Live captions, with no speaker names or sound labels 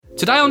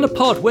Today on the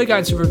pod, we're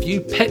going to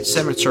review Pet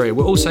Sematary.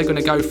 We're also going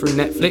to go through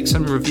Netflix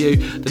and review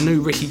the new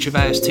Ricky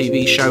Gervais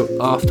TV show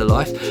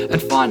Afterlife.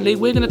 And finally,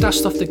 we're going to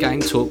dust off the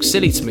gang talk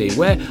Silly to Me,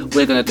 where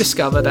we're going to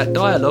discover that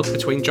dialogue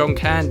between John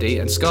Candy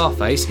and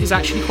Scarface is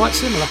actually quite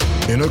similar.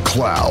 In a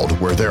cloud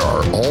where there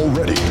are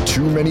already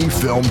too many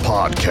film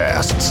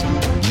podcasts,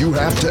 you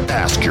have to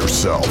ask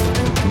yourself,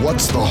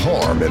 what's the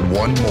harm in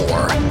one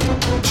more?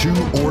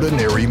 Two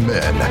ordinary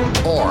men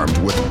armed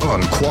with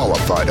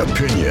unqualified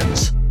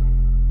opinions.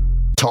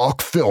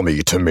 Talk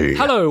Filmy to Me.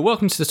 Hello,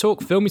 welcome to the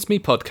Talk Filmy to Me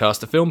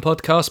podcast, a film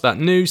podcast about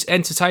news,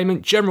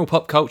 entertainment, general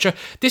pop culture.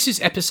 This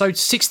is episode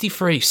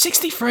 63.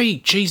 63!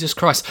 Jesus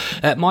Christ.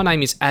 My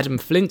name is Adam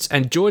Flint,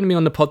 and joining me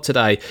on the pod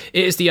today,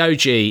 it is the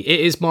OG. It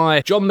is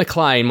my John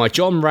McClane, my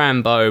John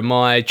Rambo,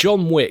 my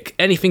John Wick.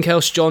 Anything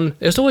else, John?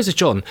 There's always a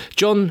John.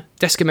 John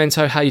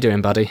Descamento, how you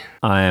doing, buddy?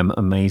 I am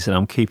amazing.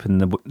 I'm keeping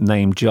the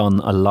name John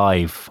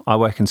alive. I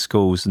work in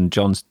schools and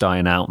John's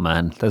dying out,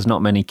 man. There's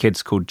not many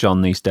kids called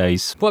John these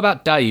days. What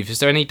about Dave? Is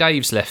there any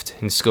Daves left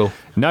in school?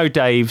 No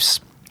Daves.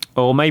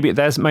 Or maybe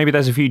there's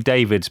a few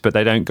Davids, but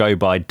they don't go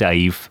by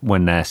Dave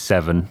when they're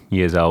 7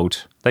 years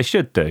old. They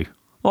should do.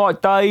 All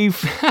right,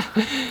 Dave.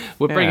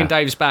 We're bringing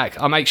Dave's back.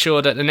 I'll make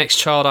sure that the next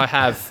child I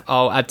have,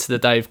 I'll add to the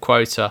Dave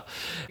quota.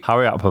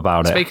 Hurry up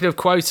about it. Speaking of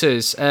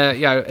quotas,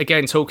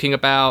 again, talking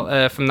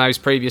about from those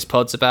previous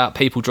pods about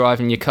people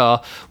driving your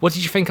car, what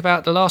did you think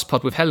about the last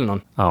pod with Helen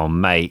on? Oh,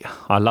 mate,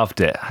 I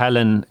loved it.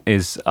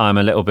 I'm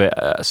a little bit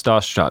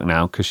starstruck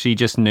now because she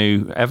just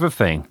knew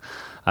everything.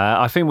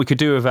 I think we could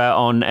do with her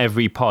on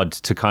every pod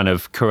to kind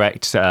of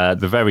correct the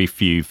very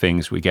few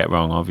things we get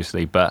wrong,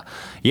 obviously. But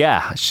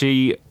yeah,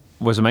 she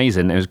was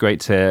amazing. It was great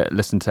to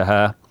listen to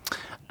her.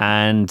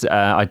 And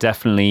I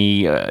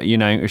definitely,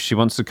 if she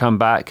wants to come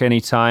back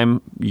anytime,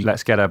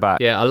 let's get her back.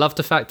 Yeah, I love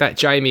the fact that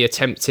Jamie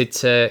attempted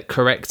to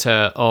correct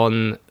her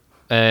on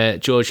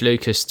George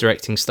Lucas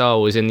directing Star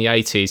Wars in the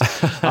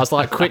 80s. I was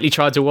like, quickly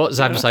tried to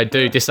WhatsApp and say,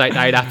 dude, this ain't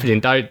happening.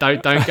 Don't go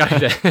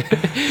there.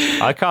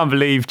 I can't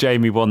believe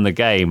Jamie won the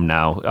game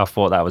now. I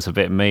thought that was a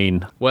bit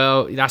mean.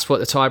 Well, that's what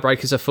the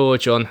tiebreakers are for,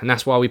 John, and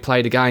that's why we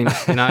play the game.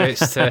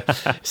 It's to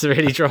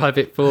really drive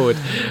it forward.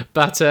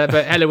 But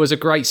Ella was a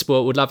great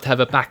sport. Would love to have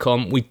her back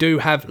on. We do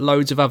have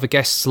loads of other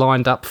guests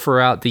lined up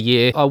throughout the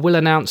year. I will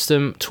announce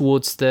them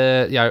towards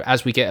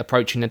as we get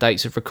approaching the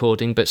dates of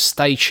recording, but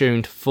stay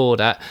tuned for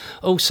that.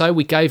 Also,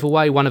 we gave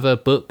away one of her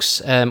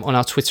books on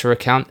our Twitter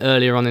account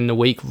earlier on in the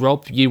week.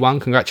 Rob, you won.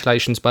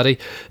 Congratulations, buddy.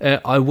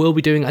 I will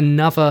be doing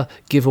another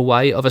giveaway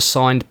of a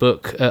signed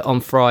book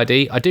on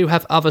Friday. I do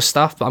have other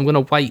stuff, but I'm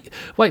going to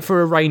wait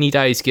for a rainy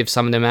day to give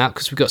some of them out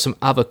because we've got some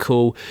other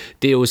cool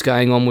deals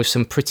going on with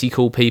some pretty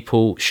cool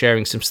people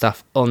sharing some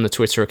stuff on the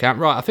Twitter account.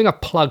 Right, I think I've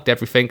plugged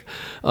everything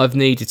I've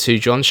needed to,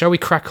 John. Shall we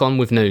crack on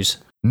with news?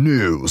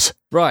 News.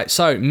 Right,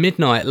 so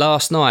midnight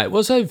last night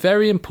was a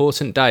very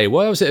important day.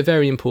 Why was it a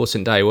very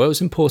important day? Well, it was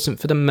important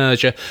for the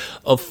merger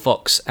of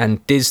Fox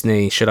and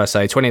Disney, should I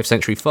say. 20th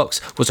Century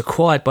Fox was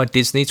acquired by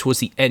Disney towards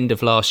the end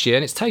of last year,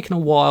 and it's taken a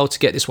while to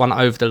get this one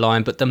over the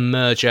line, but the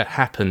merger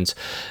happened.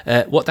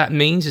 What that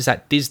means is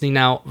that Disney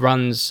now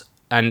runs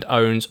and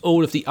owns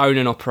all of the owned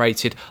and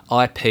operated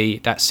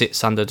IP that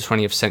sits under the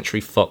 20th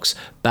Century Fox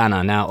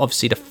banner. Now,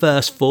 obviously, the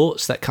first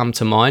thoughts that come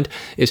to mind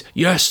is,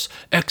 yes,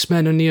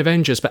 X-Men and the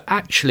Avengers, but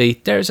actually,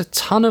 there is a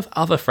ton of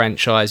other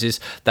franchises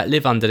that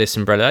live under this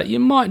umbrella. You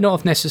might not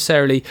have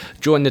necessarily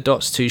joined the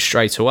dots to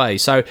straight away.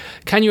 So,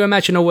 can you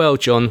imagine a world,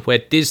 John, where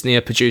Disney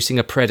are producing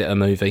a Predator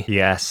movie?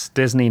 Yes,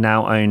 Disney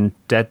now own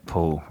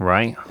Deadpool,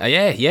 right?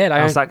 Yeah.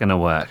 How's that going to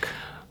work?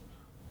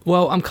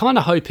 Well, I'm kind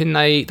of hoping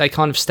they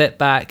kind of step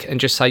back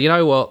and just say, you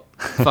know what,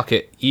 fuck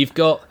it. You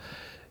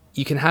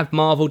can have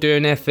Marvel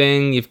doing their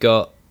thing. You've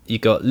got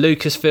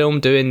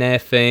Lucasfilm doing their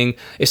thing.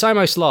 It's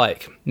almost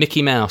like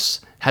Mickey Mouse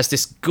has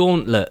this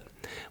gauntlet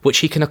which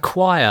he can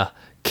acquire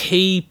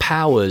key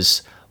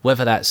powers,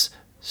 whether that's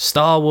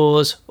Star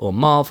Wars or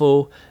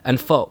Marvel and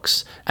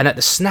Fox, and at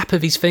the snap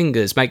of his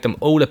fingers make them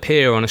all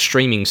appear on a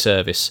streaming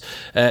service.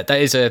 That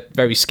is a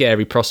very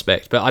scary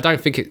prospect, but I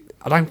don't think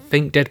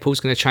Deadpool's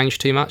going to change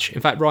too much. In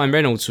fact, Ryan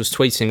Reynolds was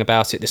tweeting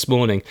about it this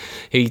morning.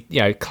 He,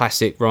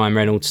 classic Ryan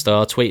Reynolds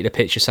star, tweeted a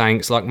picture saying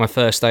it's like my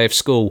first day of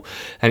school,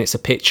 and it's a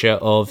picture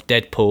of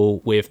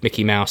Deadpool with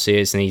Mickey Mouse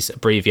ears, and he's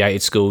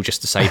abbreviated school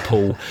just to say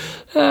Paul.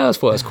 I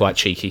thought it was quite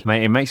cheeky.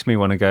 Mate, it makes me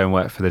want to go and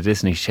work for the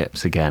Disney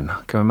ships again.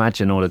 I can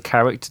imagine all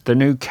the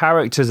new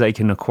characters they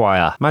can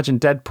acquire. Imagine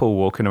Deadpool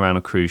walking around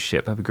a cruise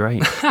ship. That'd be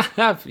great.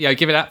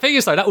 Give it that. Thing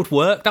is, though, that would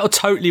work. That would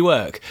totally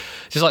work.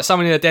 Just like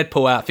someone in a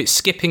Deadpool outfit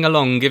skipping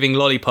along, giving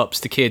lollipops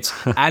to kids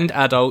and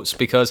adults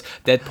because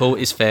Deadpool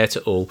is fair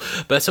to all.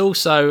 But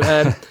also,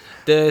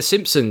 the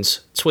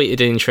Simpsons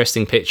tweeted an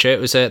interesting picture. It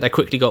was they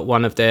quickly got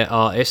one of their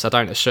artists. I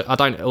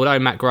don't. Although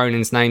Matt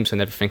Groening's names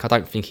and everything, I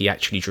don't think he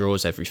actually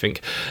draws everything.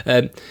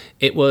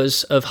 It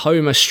was of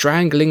Homer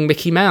strangling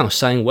Mickey Mouse,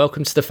 saying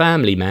 "Welcome to the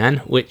family, man,"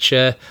 which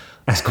I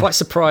was quite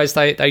surprised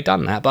they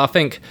done that. But I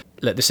think,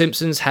 look, The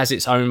Simpsons has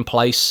its own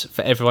place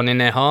for everyone in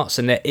their hearts,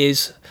 and there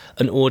is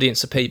an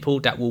audience of people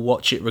that will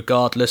watch it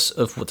regardless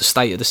of what the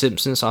state of The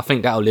Simpsons. So I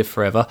think that'll live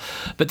forever.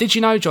 But did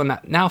you know, John,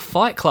 that now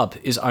Fight Club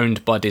is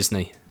owned by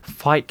Disney?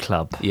 Fight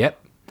Club? Yep.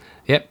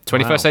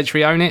 21st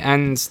Century own it,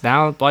 and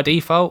now by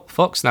default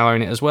Fox now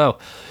own it as well.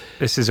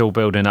 This is all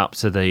building up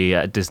to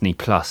the Disney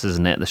Plus,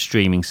 isn't it? The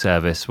streaming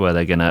service where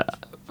they're going to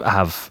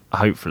have,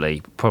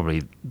 hopefully,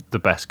 probably the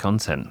best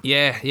content.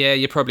 Yeah,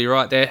 you're probably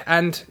right there.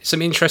 And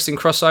some interesting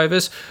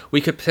crossovers.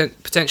 We could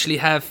potentially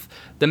have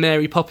the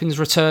Mary Poppins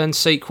Return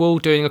sequel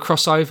doing a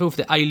crossover with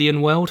the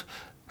Alien world.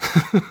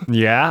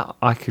 Yeah,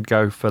 I could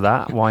go for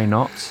that. Why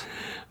not?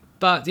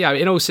 But,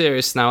 in all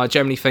seriousness now, I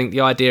generally think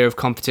the idea of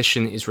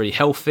competition is really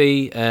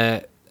healthy.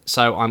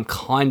 So I'm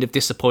kind of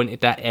disappointed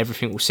that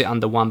everything will sit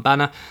under one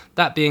banner.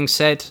 That being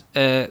said,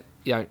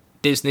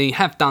 Disney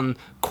have done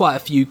quite a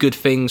few good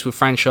things with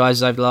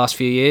franchises over the last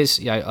few years.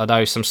 I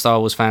know some Star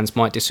Wars fans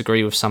might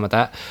disagree with some of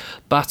that.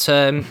 But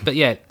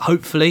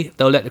hopefully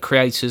they'll let the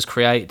creators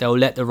create. They'll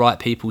let the right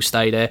people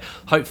stay there.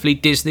 Hopefully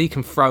Disney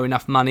can throw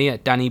enough money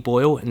at Danny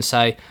Boyle and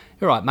say,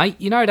 all right, mate,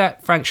 you know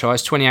that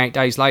franchise 28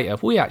 Days Later?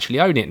 We actually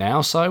own it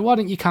now, so why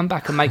don't you come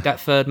back and make that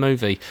third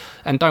movie?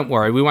 And don't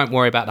worry, we won't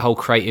worry about the whole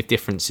creative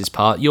differences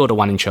part. You're the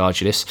one in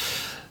charge of this.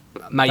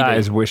 Maybe. That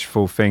is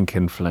wishful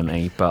thinking,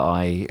 Flinty, but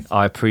I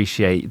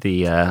appreciate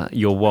the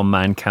your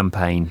one-man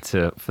campaign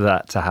for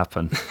that to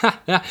happen.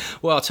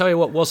 Well, I'll tell you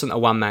what wasn't a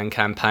one-man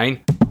campaign.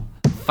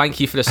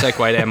 Thank you for the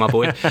segue there, my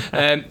boy.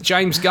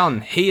 James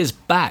Gunn, he is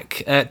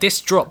back.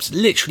 This dropped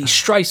literally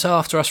straight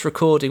after us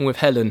recording with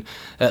Helen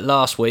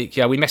last week.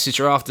 We messaged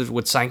her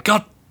afterwards saying,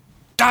 God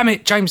damn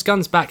it, James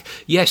Gunn's back.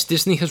 Yes,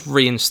 Disney has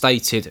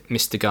reinstated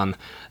Mr. Gunn.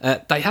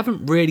 They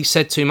haven't really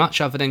said too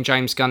much other than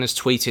James Gunn has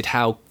tweeted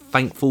how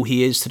thankful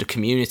he is to the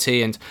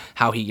community and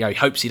how he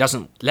hopes he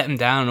doesn't let them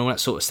down and all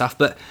that sort of stuff.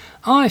 But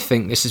I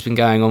think this has been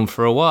going on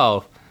for a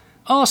while.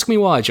 Ask me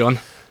why, John.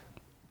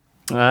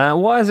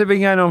 Why has it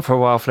been going on for a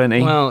while,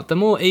 Flinty? Well, the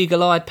more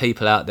eagle-eyed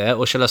people out there,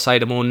 or shall I say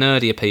the more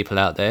nerdier people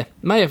out there,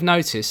 may have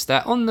noticed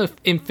that on the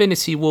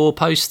Infinity War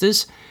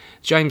posters,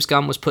 James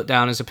Gunn was put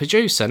down as a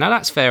producer. Now,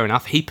 that's fair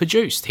enough. He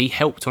produced. He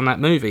helped on that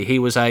movie. He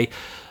was I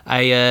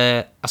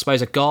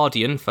suppose, a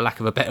guardian, for lack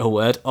of a better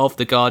word, of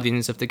the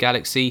Guardians of the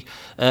Galaxy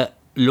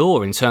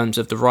lore in terms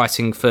of the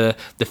writing for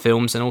the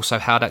films and also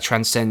how that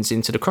transcends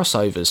into the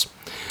crossovers.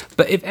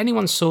 But if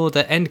anyone saw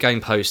the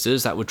Endgame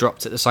posters that were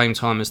dropped at the same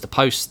time as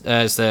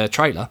the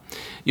trailer,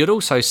 you'd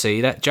also see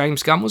that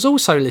James Gunn was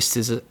also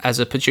listed as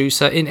a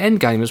producer in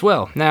Endgame as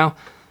well. Now,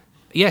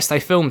 yes, they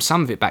filmed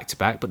some of it back to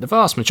back, but the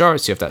vast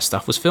majority of that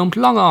stuff was filmed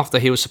long after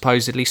he was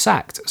supposedly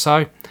sacked.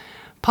 So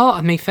part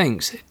of me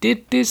thinks,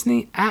 did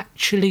Disney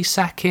actually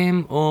sack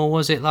him, or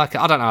was it like,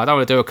 I don't know, I don't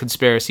want to do a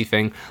conspiracy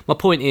thing. My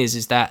point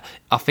is that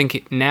I think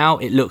it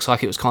looks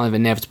like it was kind of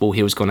inevitable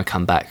he was going to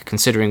come back,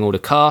 considering all the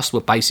cast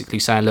were basically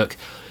saying, look,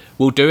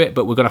 we'll do it,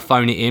 but we're going to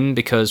phone it in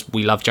because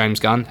we love James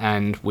Gunn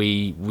and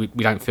we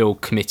don't feel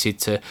committed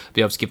to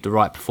be able to give the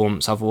right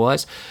performance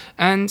otherwise.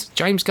 And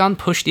James Gunn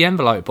pushed the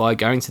envelope by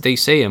going to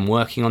DC and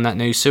working on that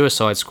new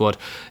Suicide Squad.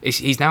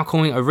 He's now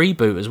calling it a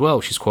reboot as well,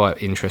 which is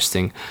quite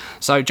interesting.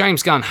 So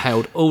James Gunn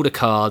held all the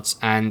cards,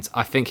 and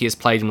I think he has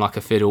played them like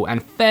a fiddle,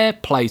 and fair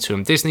play to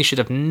him. Disney should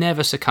have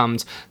never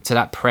succumbed to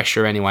that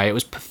pressure anyway. It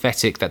was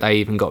pathetic that they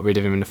even got rid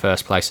of him in the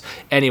first place.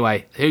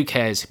 Anyway, who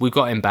cares? We've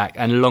got him back,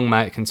 and long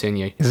may it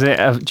continue. Is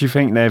it? Do you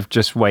think they've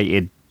just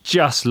waited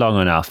just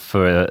long enough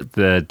for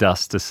the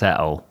dust to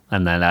settle,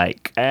 and they're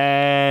like,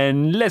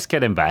 and let's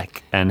get him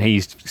back? And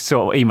he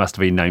must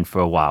have been known for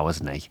a while,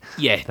 wasn't he?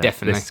 Yeah,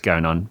 definitely. This is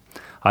going on.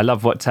 I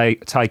love what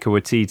Taika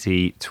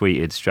Waititi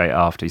tweeted straight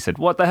after. He said,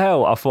 "What the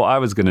hell? I thought I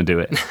was going to do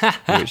it,"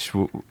 which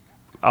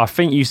I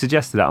think you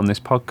suggested that on this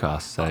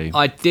podcast. So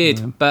I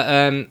did,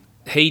 but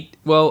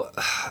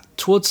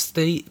towards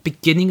the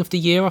beginning of the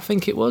year, I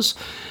think it was,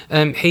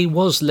 he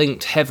was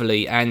linked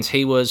heavily, and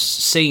he was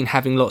seen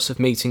having lots of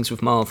meetings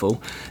with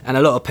Marvel, and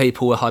a lot of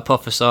people were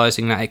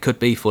hypothesising that it could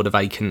be for the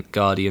vacant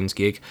Guardians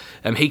gig.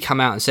 He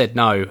come out and said,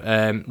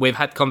 no, we've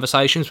had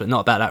conversations, but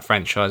not about that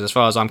franchise. As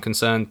far as I'm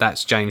concerned,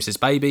 that's James's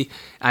baby,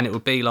 and it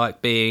would be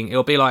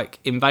like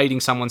invading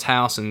someone's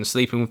house and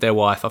sleeping with their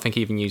wife. I think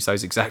he even used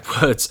those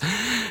exact words.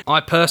 I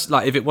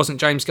personally, if it wasn't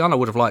James Gunn, I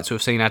would have liked to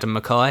have seen Adam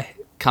McKay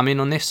come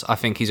in on this. I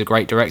think he's a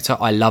great director.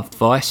 I loved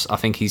Vice. I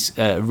think he's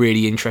a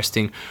really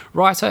interesting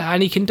writer,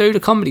 and he can do the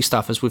comedy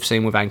stuff as we've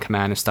seen with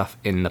Anchorman and stuff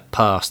in the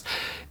past.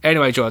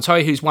 Anyway, John, I'll tell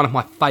you who's one of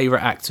my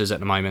favourite actors at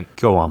the moment.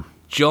 Go on.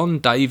 John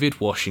David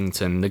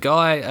Washington. The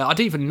guy, I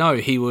didn't even know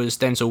he was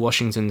Denzel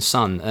Washington's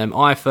son.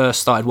 I first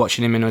started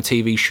watching him in a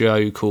TV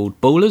show called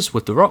Ballers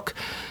with The Rock.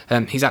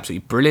 He's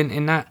absolutely brilliant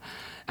in that.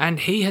 And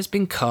he has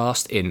been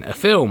cast in a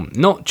film.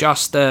 Not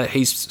just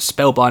his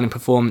spellbinding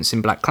performance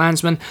in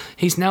BlacKkKlansman,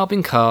 he's now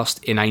been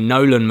cast in a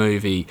Nolan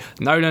movie.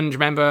 Nolan, do you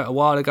remember a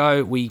while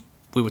ago, we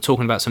were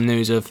talking about some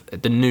news of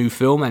the new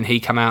film, and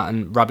he came out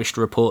and rubbished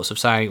the reports of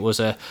saying it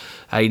was a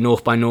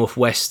North by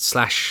Northwest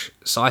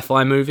 /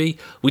 sci-fi movie.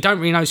 We don't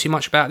really know too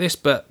much about this,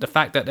 but the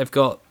fact that they've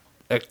got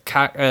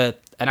an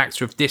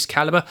actor of this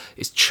calibre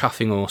is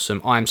chuffing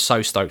awesome. I'm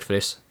so stoked for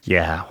this.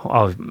 Yeah,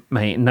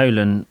 mate,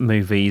 Nolan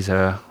movies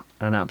are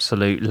an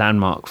absolute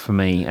landmark for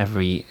me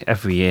every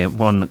year.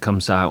 One that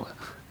comes out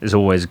is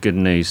always good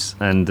news,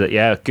 and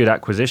good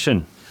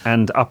acquisition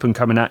and up and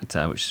coming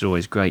actor, which is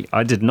always great.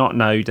 I did not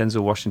know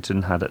Denzel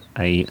Washington had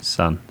a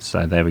son,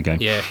 so there we go.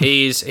 Yeah,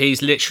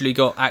 he's literally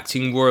got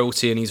acting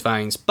royalty in his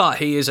veins, but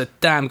he is a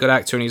damn good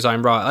actor in his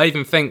own right. I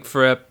even think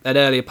for an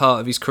earlier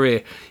part of his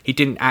career, he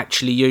didn't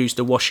actually use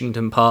the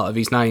Washington part of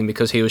his name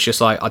because he was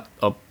just like, I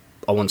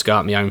want to go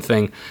out my own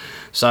thing.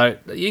 So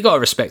you got to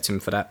respect him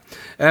for that.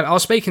 I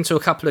was speaking to a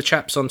couple of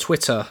chaps on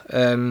Twitter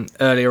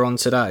earlier on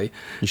today.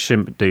 You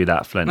shouldn't do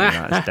that, Flint.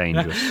 That's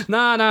dangerous. No.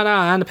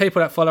 And the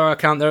people that follow our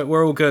account,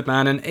 we're all good,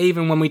 man. And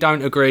even when we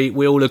don't agree,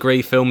 we all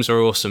agree films are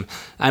awesome.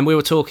 And we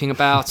were talking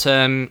about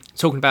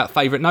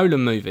favourite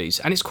Nolan movies.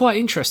 And it's quite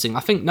interesting. I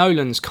think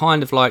Nolan's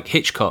kind of like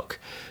Hitchcock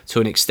to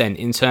an extent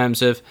in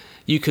terms of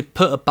you could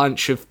put a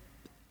bunch of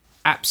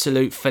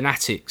absolute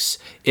fanatics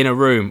in a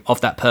room of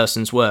that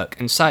person's work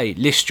and say,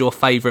 list your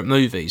favourite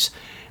movies,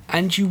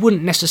 and you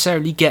wouldn't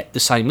necessarily get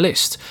the same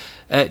list.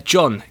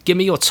 John, give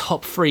me your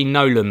top 3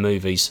 Nolan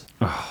movies.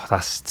 Oh,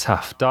 that's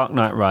tough. Dark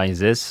Knight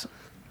Rises.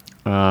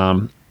 Do you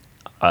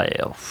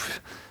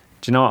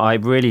know what? I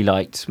really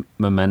liked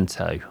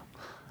Memento.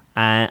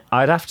 And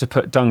I'd have to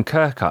put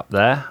Dunkirk up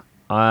there.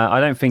 I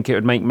don't think it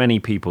would make many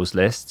people's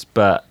lists,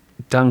 but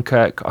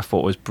Dunkirk I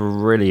thought was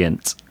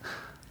brilliant.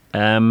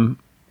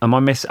 Am I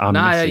missing? I'm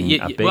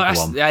missing a big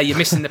one. Yeah, you're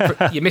missing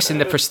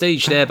the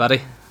Prestige there, buddy.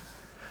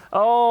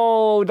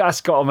 Oh,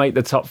 that's got to make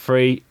the top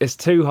 3. It's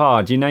too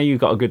hard. You know,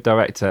 you've got a good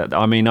director.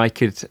 I mean, I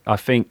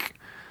think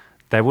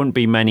there wouldn't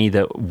be many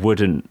that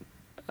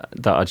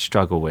I'd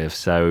struggle with.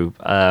 So,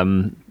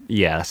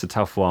 that's a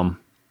tough one.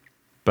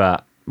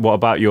 But what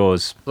about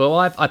yours? Well,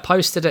 I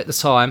posted at the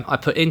time. I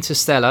put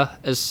Interstellar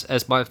as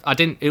my.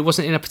 It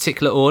wasn't in a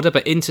particular order,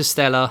 but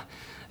Interstellar,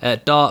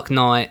 Dark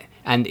Knight,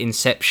 and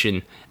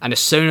Inception. And as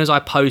soon as I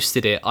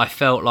posted it, I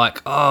felt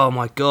like, oh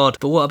my god,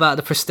 but what about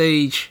the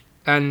Prestige?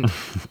 And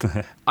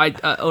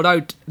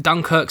although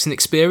Dunkirk's an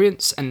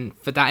experience, and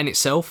for that in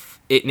itself,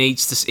 it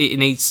needs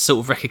sort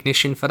of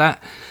recognition for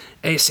that.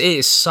 It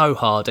is so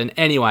hard. And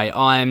anyway,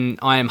 I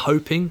am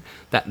hoping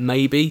that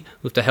maybe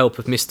with the help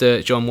of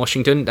Mr. John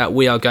Washington that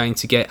we are going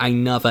to get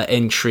another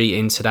entry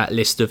into that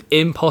list of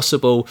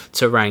impossible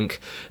to rank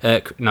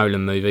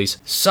Nolan movies.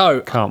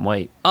 So can't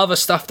wait. Other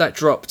stuff that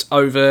dropped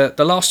over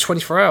the last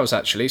 24 hours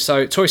actually.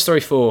 So Toy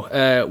Story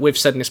 4, we've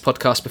said in this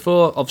podcast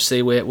before,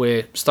 obviously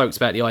we're stoked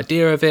about the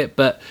idea of it,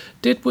 but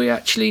did we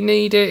actually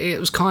need it? It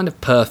was kind of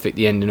perfect,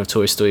 the ending of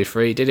Toy Story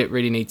 3. Did it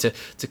really need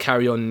to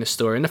carry on in the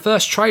story? And the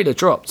first trailer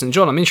dropped, and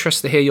John, I'm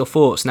interested to hear your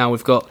thoughts now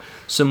we've got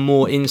some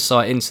more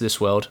insight into this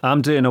world.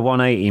 I'm doing a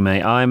 180,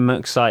 mate. I'm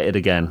excited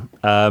again.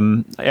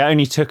 It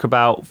only took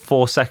about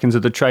 4 seconds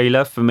of the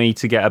trailer for me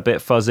to get a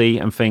bit fuzzy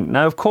and think,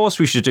 no, of course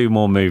we should do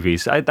more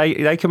movies.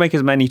 They can make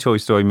as many Toy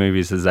Story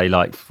movies as they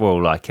like, for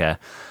all I care.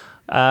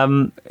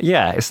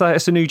 It's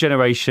a new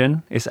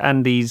generation. It's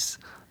Andy's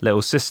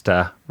little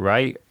sister,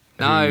 right?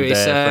 No,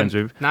 it's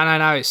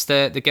no. It's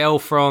the girl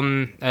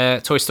from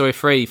Toy Story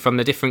 3 from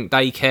the different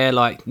daycare,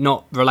 like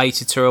not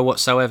related to her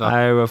whatsoever.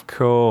 Oh, of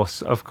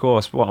course.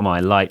 What am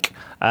I like?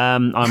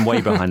 I'm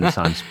way behind the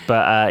times,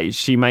 but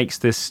she makes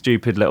this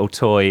stupid little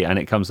toy and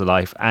it comes to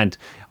life. And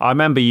I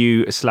remember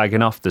you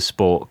slagging off the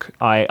spork.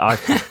 I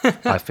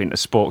think the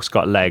spork's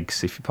got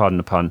legs, if you pardon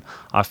the pun.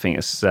 I think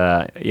it's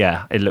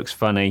it looks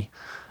funny,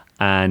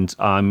 and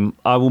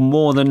I'll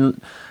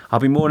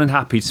be more than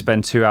happy to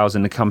spend 2 hours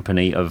in the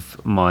company of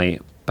my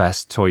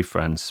best toy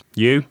friends.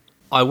 You?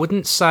 I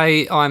wouldn't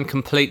say I'm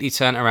completely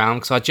turned around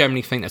because I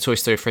generally think that Toy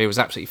Story 3 was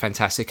absolutely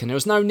fantastic and there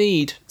was no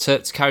need to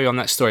carry on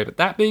that story. But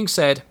that being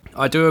said,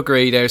 I do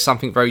agree there is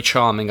something very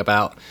charming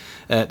about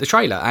the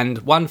trailer. And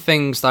one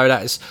thing, though,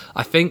 that is,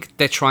 I think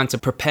they're trying to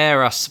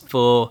prepare us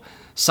for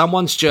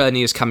someone's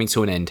journey is coming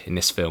to an end in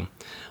this film.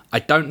 I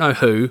don't know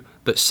who,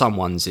 but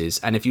someone's is.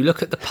 And if you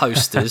look at the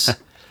posters...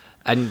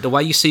 and the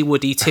way you see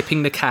Woody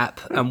tipping the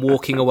cap and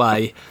walking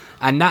away,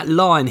 and that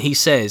line he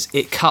says,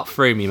 it cut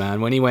through me,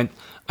 man. When he went,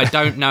 I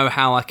don't know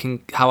how I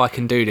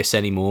can do this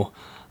anymore.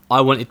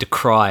 I wanted to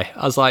cry.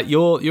 I was like,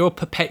 your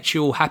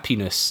perpetual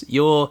happiness,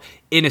 your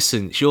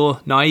innocence,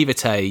 your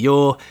naivete,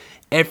 your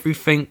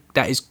everything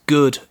that is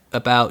good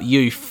about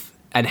youth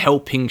and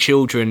helping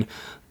children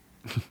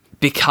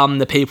become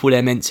the people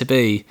they're meant to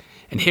be.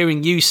 And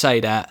hearing you say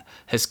that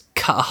has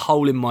cut a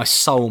hole in my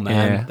soul,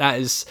 man.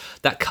 Yeah.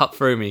 That cut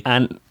through me.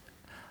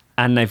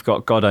 And they've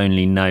got God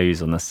Only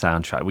Knows on the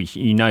soundtrack.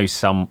 You know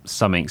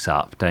something's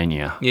up, don't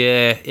you?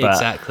 Yeah,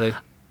 exactly.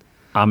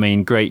 I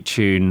mean, great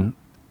tune.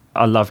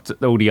 I loved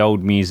all the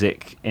old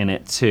music in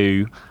it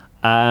too.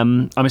 I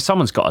mean,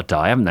 someone's got to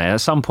die, haven't they?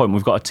 At some point,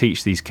 we've got to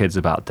teach these kids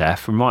about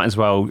death. We might as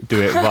well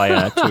do it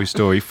via Toy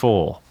Story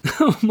 4.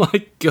 Oh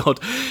my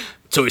God.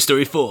 Toy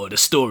Story 4, the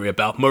story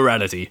about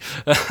morality.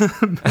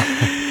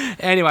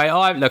 Anyway,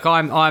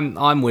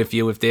 I'm with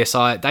you with this.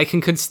 They can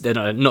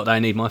consider, not that I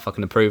need my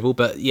fucking approval,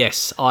 but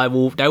yes, they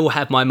will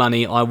have my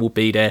money. I will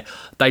be there.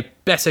 They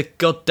better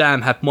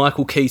goddamn have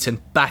Michael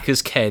Keaton back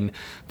as Ken,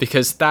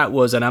 because that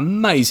was an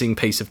amazing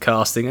piece of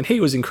casting, and he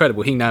was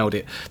incredible. He nailed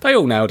it. They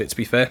all nailed it, to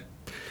be fair.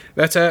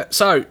 But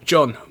so,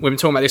 John, we've been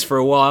talking about this for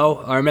a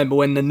while. I remember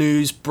when the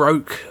news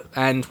broke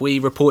and we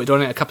reported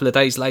on it a couple of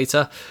days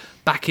later,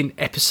 back in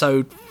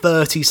episode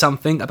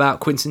 30-something, about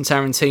Quentin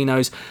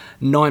Tarantino's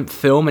 9th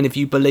film. And if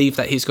you believe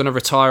that he's going to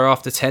retire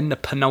after 10, the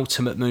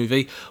penultimate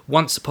movie,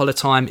 Once Upon a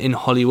Time in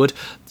Hollywood.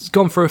 It's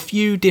gone through a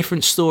few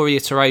different story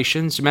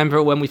iterations.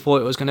 Remember when we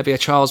thought it was going to be a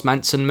Charles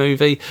Manson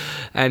movie?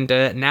 And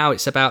now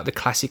it's about the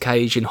classic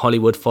age in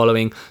Hollywood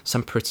following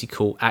some pretty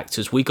cool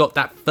actors. We got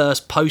that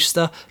first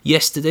poster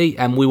yesterday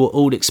and we were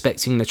all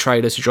expecting the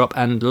trailer to drop,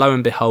 and lo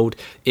and behold,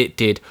 it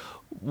did.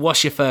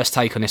 What's your first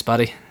take on this,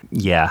 buddy?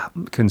 Yeah,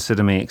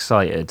 consider me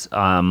excited.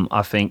 I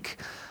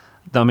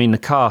mean, the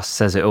cast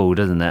says it all,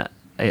 doesn't it?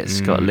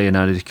 It's got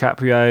Leonardo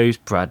DiCaprio,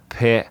 Brad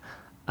Pitt,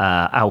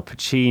 Al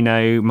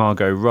Pacino,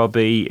 Margot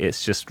Robbie.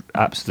 It's just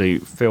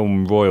absolute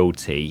film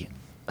royalty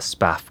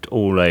spaffed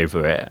all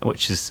over it,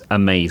 which is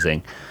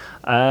amazing.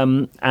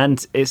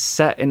 And it's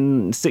set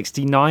in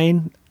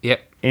 1969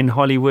 in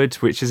Hollywood,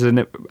 which is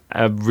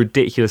a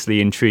ridiculously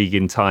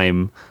intriguing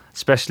time,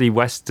 especially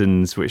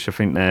Westerns, which I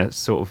think they're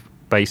sort of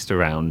based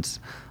around.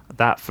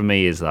 That for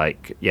me is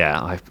like,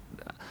 I've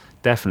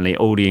definitely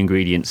all the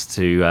ingredients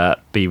to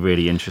be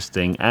really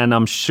interesting, and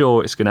I'm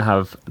sure it's going to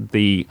have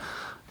the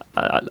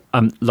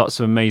lots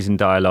of amazing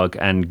dialogue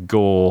and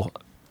gore,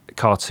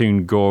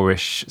 cartoon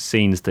gore-ish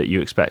scenes that you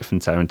expect from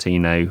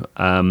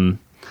Tarantino.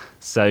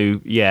 So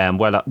yeah, I'm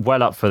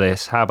well up for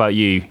this. How about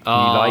you?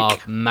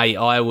 Mate,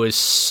 I was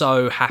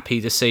so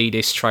happy to see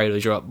this trailer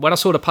drop. When I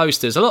saw the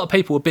posters, a lot of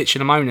people were bitching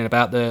and moaning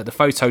about the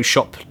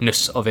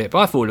Photoshopness of it, but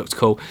I thought it looked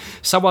cool.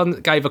 Someone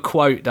gave a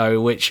quote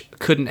though, which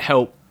couldn't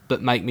help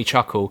but make me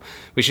chuckle.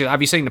 Which is, have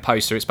you seen the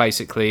poster? It's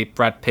basically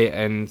Brad Pitt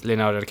and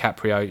Leonardo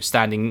DiCaprio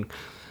standing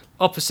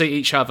opposite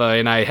each other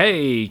in a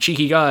 "hey,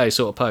 cheeky guy"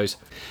 sort of pose.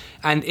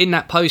 And in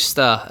that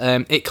poster,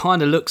 it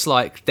kind of looks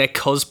like they're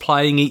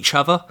cosplaying each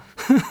other.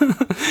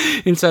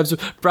 In terms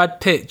of Brad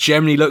Pitt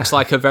generally looks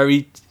like a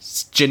very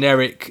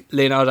generic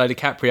Leonardo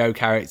DiCaprio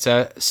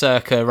character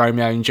circa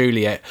Romeo and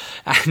Juliet,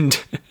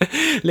 and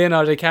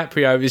Leonardo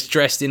DiCaprio is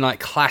dressed in like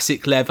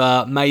classic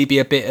leather, maybe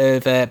a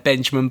bit of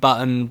Benjamin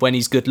Button when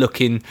he's good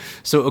looking,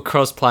 sort of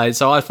crossplay.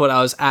 So I thought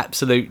that was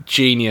absolute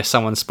genius.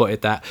 Someone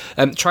spotted that.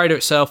 Trailer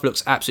itself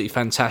looks absolutely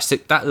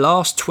fantastic. That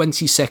last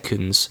 20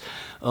 seconds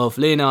of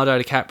Leonardo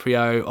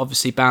DiCaprio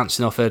obviously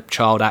bouncing off a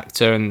child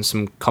actor, and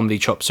some comedy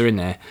chops are in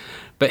there,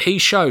 but he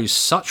shows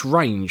such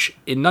range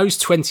in those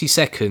 20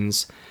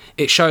 seconds.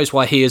 It shows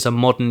why he is a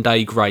modern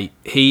day great.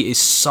 He is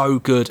so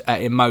good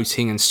at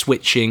emoting and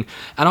switching,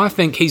 and I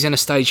think he's in a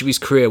stage of his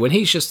career when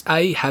he's just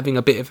having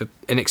a bit of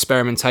an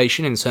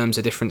experimentation in terms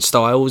of different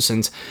styles,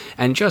 and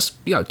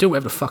just do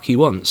whatever the fuck he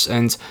wants.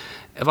 And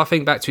if I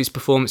think back to his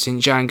performance in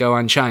Django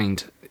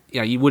Unchained,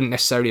 you wouldn't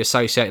necessarily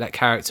associate that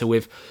character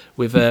with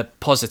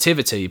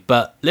positivity,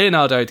 but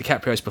Leonardo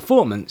DiCaprio's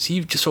performance,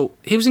 you just thought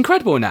he was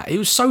incredible in that. He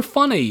was so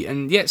funny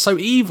and yet so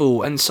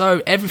evil, and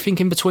so everything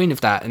in between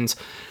of that. And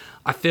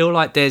I feel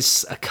like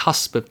there's a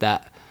cusp of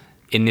that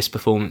in this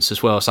performance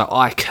as well. So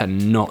I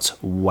cannot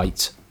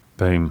wait.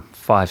 Boom,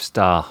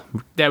 5-star.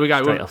 There we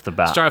go. Straight off the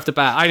bat. Straight off the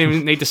bat. I don't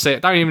even need to see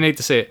it. Don't even need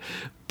to see it.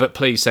 But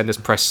please send us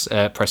press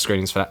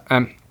screenings for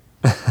that.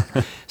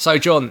 So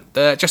John,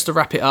 just to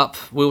wrap it up,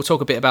 we'll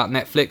talk a bit about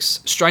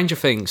Netflix. Stranger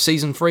Things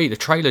season 3, the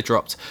trailer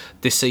dropped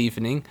this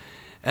evening.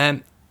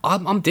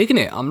 I'm digging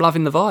it. I'm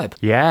loving the vibe.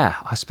 Yeah,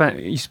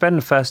 you spend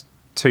the first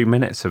 2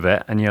 minutes of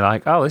it and you're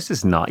like, oh, this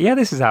is nice. Yeah,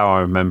 this is how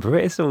I remember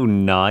it. It's all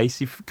nice.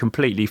 You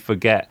completely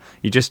forget.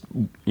 You just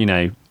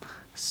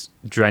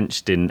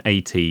drenched in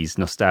 80s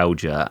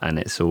nostalgia, and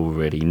it's all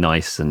really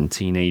nice and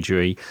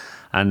teenagery.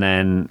 And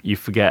then you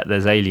forget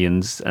there's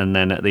aliens, and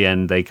then at the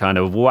end they kind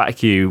of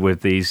whack you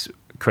with these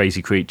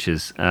crazy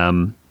creatures.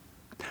 But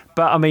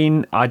I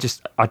mean, I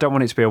don't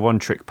want it to be a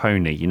one-trick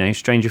pony,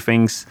 Stranger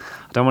Things.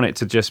 I don't want it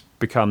to just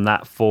become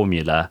that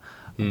formula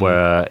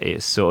where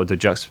it's sort of the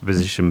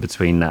juxtaposition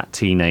between that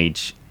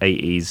teenage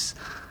 80s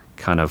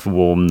kind of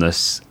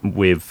warmness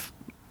with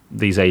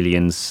these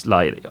aliens,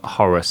 like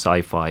horror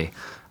sci-fi,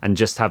 and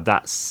just have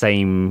that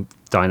same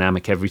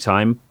dynamic every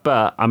time.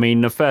 But I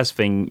mean, the first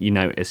thing you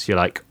notice, you're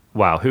like,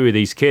 wow, who are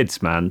these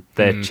kids, man?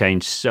 They've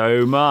changed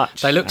so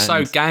much. They look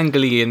so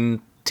gangly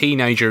and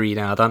teenagery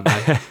now, don't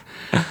they?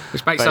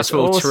 Which makes us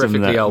feel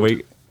terrifically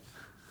old.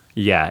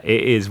 Yeah,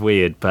 it is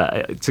weird,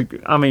 but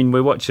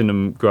we're watching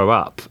them grow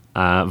up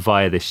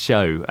via this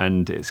show,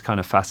 and it's kind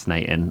of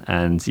fascinating.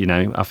 And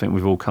I think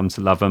we've all come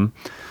to love them.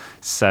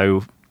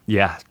 So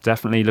yeah,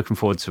 definitely looking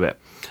forward to it.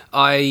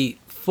 I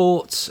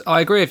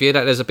agree with you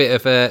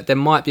that there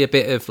might be a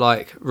bit of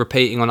like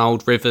repeating on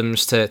old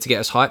rhythms to get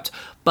us hyped,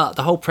 but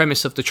the whole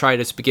premise of the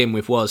trailer to begin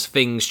with was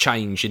things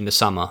change in the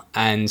summer,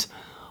 and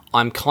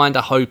I'm kind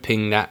of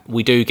hoping that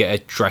we do get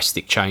a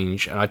drastic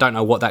change, and I don't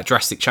know what that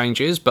drastic change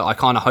is, but I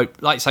kind of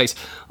hope, like I say,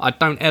 I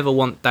don't ever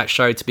want that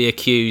show to be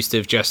accused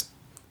of just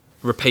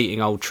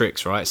repeating old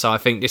tricks, right? So I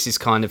think this is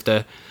kind of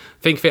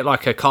think of it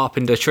like a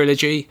Carpenter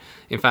trilogy.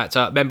 In fact,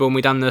 remember when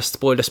we done the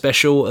spoiler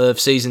special of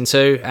season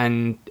 2,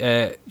 and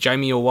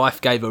Jamie, your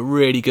wife, gave a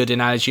really good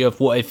analogy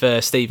of what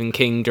if Stephen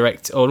King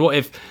what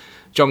if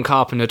John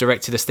Carpenter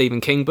directed a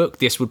Stephen King book,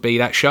 this would be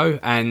that show.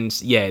 And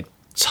yeah,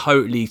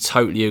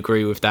 totally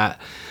agree with that.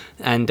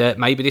 And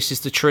maybe this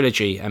is the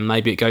trilogy, and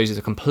maybe it goes in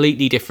a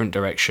completely different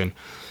direction.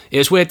 It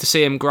was weird to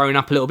see him growing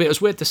up a little bit. It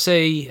was weird to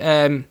see,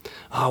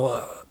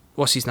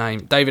 what's his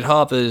name? David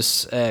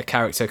Harbour's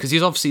character, because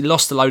he's obviously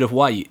lost a load of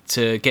weight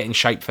to get in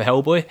shape for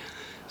Hellboy.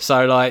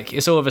 So, like,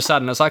 it's all of a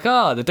sudden, it's like,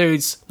 the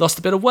dude's lost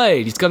a bit of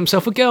weight. He's got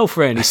himself a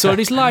girlfriend. He's sorted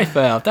his life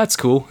out. That's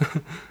cool.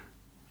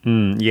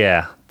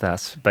 Yeah,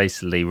 that's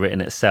basically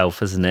written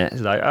itself, isn't it?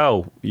 It's like,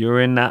 oh,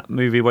 you're in that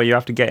movie where you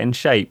have to get in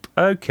shape.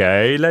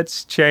 Okay,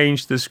 let's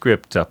change the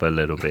script up a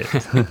little bit.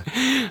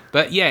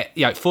 But yeah,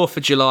 4th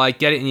of July,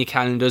 get it in your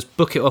calendars,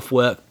 book it off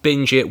work,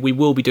 binge it. We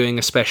will be doing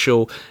a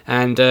special,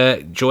 and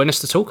join us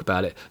to talk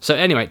about it. So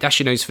anyway, that's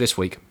your news for this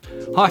week.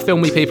 Hi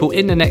Filmy people,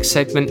 in the next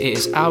segment it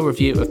is our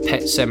review of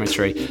Pet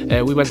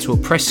Sematary. We went to a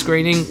press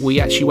screening. We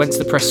actually went to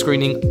the press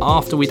screening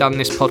after we done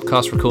this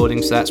podcast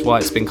recording, so that's why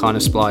it's been kind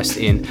of spliced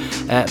in.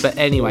 But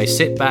anyway,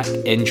 sit back,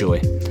 enjoy.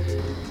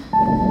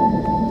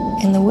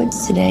 In the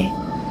woods today,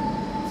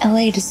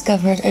 LA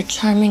discovered a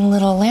charming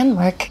little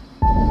landmark.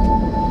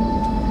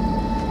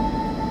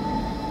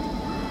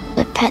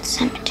 The Pet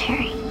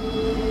Sematary.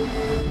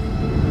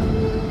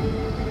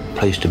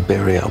 Place to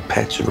bury our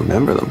pets and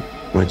remember them.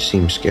 Might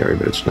seem scary,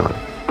 but it's not.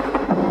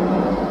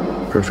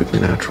 Perfectly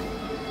natural.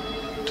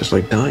 Just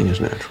like dying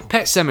is natural.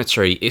 Pet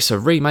Sematary is a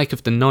remake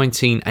of the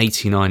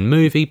 1989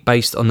 movie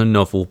based on the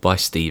novel by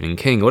Stephen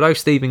King. Although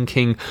Stephen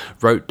King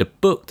wrote the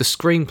book, the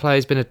screenplay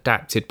has been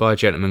adapted by a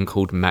gentleman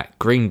called Matt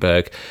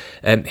Greenberg.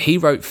 He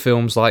wrote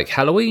films like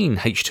Halloween,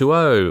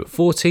 H2O,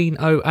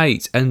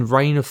 1408 and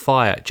Reign of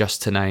Fire,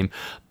 just to name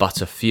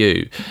but a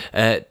few.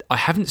 I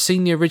haven't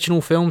seen the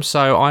original film,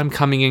 so I'm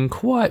coming in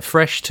quite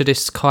fresh to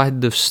this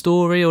kind of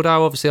story,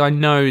 although obviously I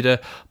know the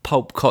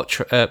pop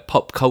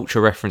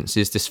culture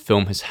references this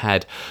film has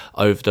had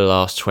over the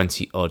last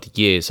 20 odd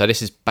years. So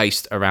this is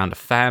based around a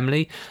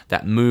family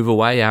that move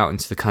away out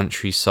into the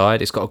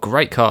countryside. It's got a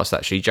great cast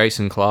actually,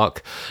 Jason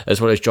Clarke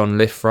as well as John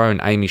Lithrow and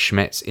Amy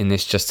Schmetz in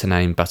this, just to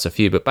name but a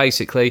few. But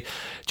basically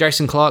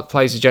Jason Clarke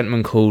plays a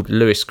gentleman called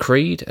Lewis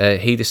Creed.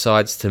 He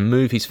decides to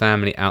move his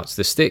family out to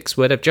the sticks,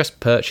 where they've just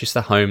purchased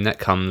a home that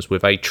comes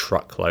with a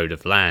truckload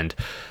of land.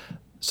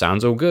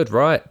 Sounds all good,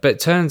 right? But it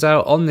turns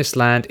out on this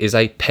land is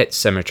a pet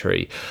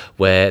cemetery,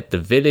 where the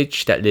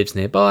village that lives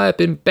nearby have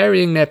been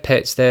burying their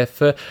pets there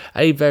for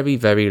a very,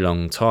 very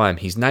long time.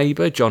 His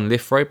neighbour, John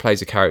Lithrow,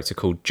 plays a character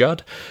called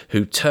Judd,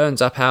 who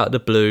turns up out of the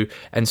blue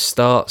and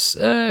starts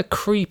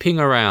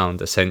creeping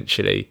around,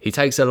 essentially. He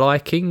takes a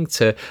liking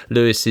to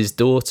Lewis's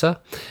daughter,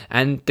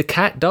 and the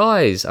cat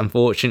dies,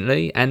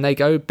 unfortunately, and they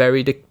go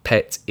bury the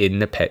pet in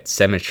the pet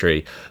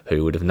cemetery.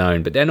 Who would have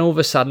known? But then all of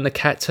a sudden the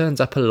cat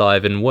turns up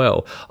alive and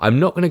well. I'm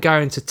not going to go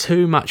into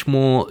too much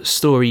more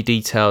story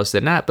details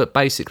than that, but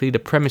basically the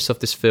premise of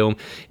this film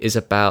is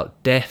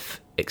about death,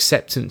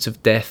 acceptance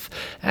of death,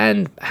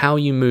 and how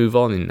you move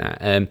on in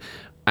that.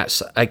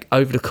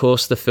 Over the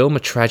course of the film, a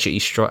tragedy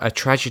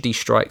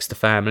strikes the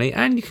family,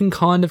 and you can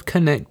kind of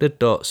connect the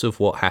dots of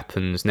what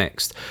happens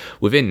next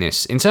within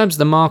this. In terms of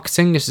the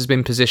marketing, this has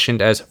been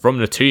positioned as "from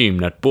the team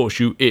that bought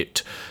you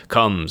It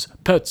comes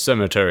Pet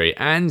Sematary,"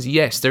 and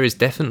yes, there is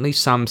definitely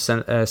some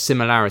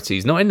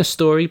similarities, not in the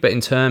story, but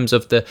in terms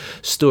of the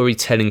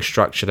storytelling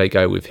structure they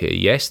go with here.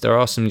 Yes, there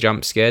are some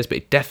jump scares, but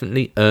it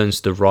definitely earns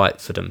the right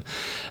for them.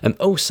 And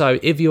also,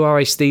 if you are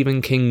a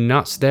Stephen King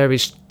nut, there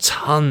is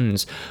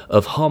tons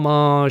of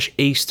homage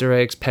Easter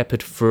eggs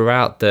peppered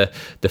throughout the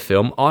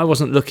film. I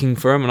wasn't looking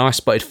for them, and I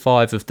spotted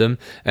 5 of them.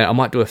 I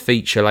might do a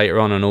feature later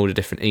on all the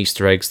different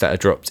Easter eggs that are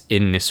dropped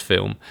in this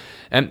film.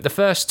 The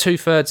first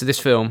 2/3 of this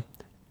film,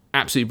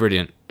 absolutely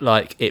brilliant.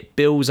 Like, it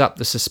builds up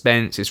the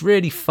suspense, it's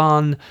really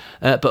fun,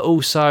 but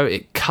also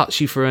it cuts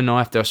you through a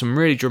knife. There are some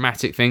really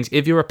dramatic things.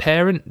 If you're a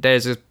parent,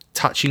 there's a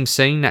touching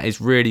scene that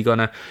is really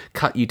gonna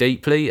cut you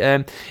deeply.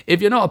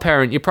 If you're not a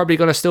parent, you're probably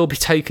gonna still be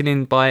taken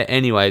in by it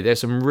anyway.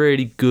 There's some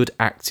really good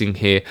acting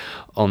here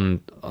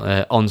on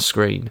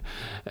screen.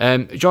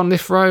 John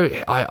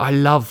Lithrow, I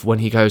love when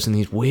he goes in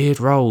these weird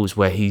roles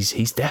where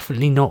he's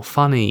definitely not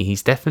funny.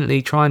 He's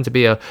definitely trying to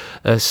be a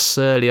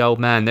surly old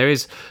man. There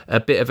is a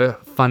bit of a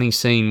funny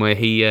scene where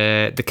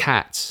the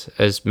cat,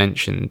 as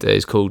mentioned,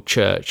 is called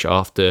Church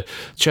after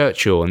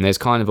Churchill, and there's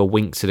kind of a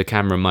wink to the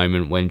camera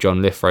moment when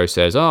John Lithrow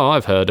says, "Oh,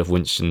 I've heard of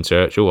Winston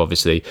Churchill."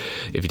 Obviously,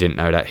 if you didn't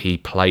know that, he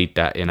played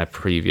that in a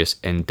previous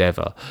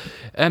endeavour.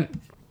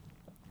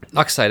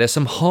 Like I say,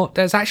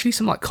 there's actually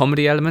some like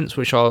comedy elements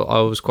which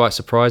I was quite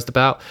surprised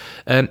about.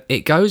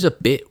 It goes a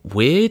bit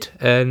weird,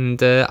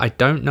 and I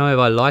don't know if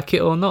I like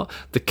it or not.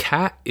 The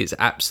cat is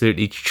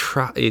absolutely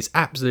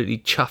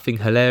chuffing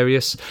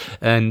hilarious,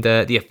 and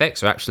the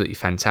effects are absolutely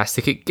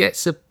fantastic. It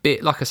gets a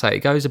bit, like I say, it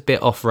goes a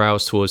bit off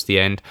rails towards the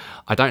end.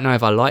 I don't know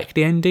if I like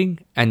the ending,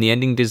 and the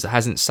ending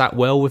hasn't sat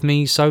well with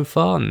me so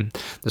far. And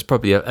there's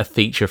probably a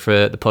feature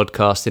for the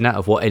podcast in that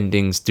of what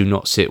endings do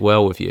not sit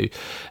well with you,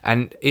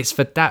 and it's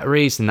for that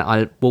reason that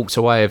I walked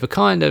away with a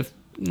kind of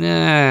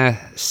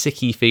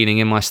sicky feeling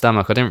in my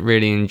stomach. I didn't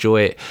really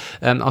enjoy it.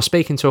 I was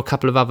speaking to a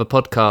couple of other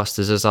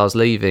podcasters as I was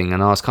leaving,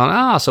 and I was kind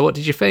of, so what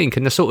did you think?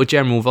 And the sort of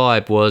general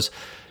vibe was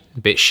a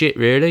bit shit,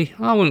 really.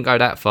 I wouldn't go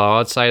that far.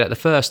 I'd say that the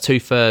first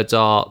 2/3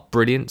 are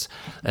brilliant,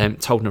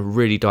 told in a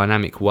really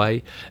dynamic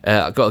way.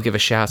 I've got to give a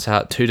shout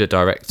out to the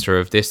director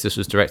of this. This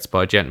was directed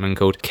by a gentleman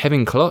called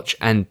Kevin Kloch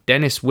and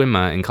Dennis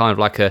Wimmer in kind of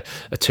like a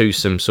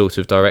twosome sort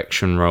of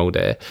direction role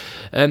there.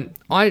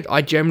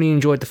 I generally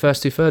enjoyed the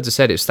first 2/3. I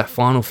said it's that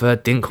final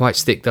third didn't quite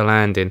stick the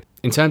landing.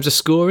 In terms of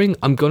scoring,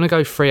 I'm going to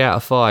go 3 out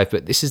of 5,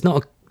 but this is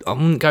not I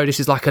wouldn't go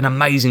this is like an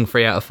amazing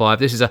 3 out of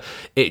 5.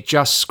 It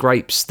just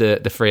scrapes the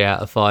 3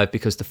 out of 5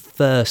 because the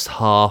first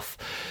half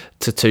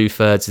to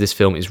 2/3 of this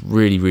film is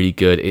really, really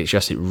good. It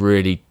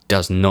really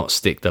does not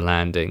stick the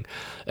landing.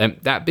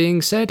 That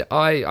being said,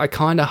 I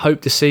kind of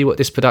hope to see what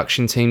this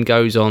production team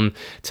goes on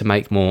to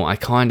make more. I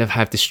kind of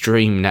have this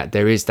dream that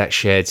there is that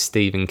shared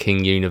Stephen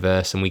King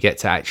universe and we get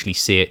to actually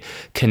see it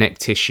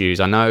connect tissues.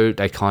 I know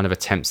they kind of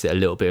attempted a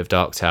little bit of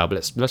Dark Tower,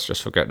 but let's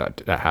just forget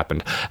that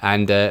happened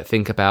and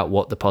think about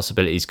what the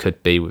possibilities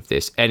could be with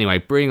this. Anyway,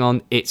 bring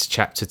on It's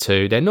Chapter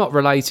 2. They're not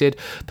related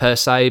per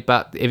se,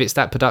 but if it's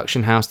that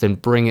production house, then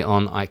bring it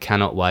on. I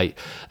cannot wait,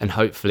 and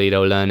hopefully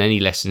they'll learn any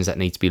lessons that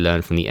need to be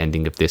learned from the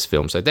ending of this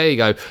film. So there you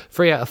go,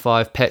 3 out of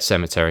 5, Pet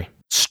Sematary.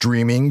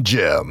 Streaming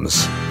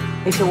gems.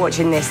 If you're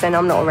watching this, then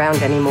I'm not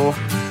around anymore.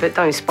 But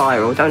don't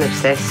spiral, don't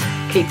obsess.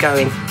 Keep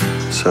going.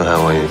 So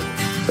how are you?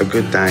 A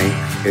good day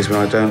is when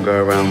I don't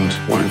go around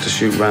wanting to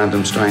shoot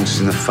random strangers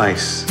in the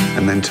face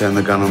and then turn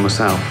the gun on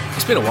myself.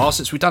 It's been a while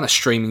since we've done a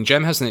streaming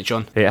gem, hasn't it,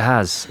 John? It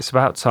has. It's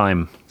about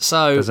time.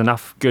 So there's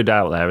enough good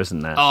out there,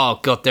 isn't there? Oh,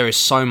 God, there is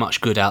so much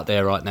good out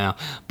there right now.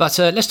 But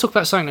let's talk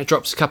about something that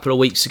dropped a couple of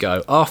weeks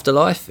ago.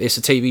 Afterlife. It's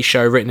a TV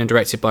show written and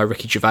directed by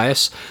Ricky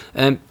Gervais.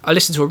 I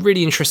listened to a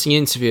really interesting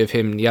interview of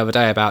him the other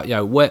day about,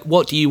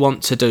 what do you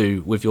want to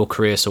do with your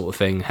career sort of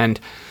thing. And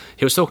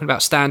he was talking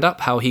about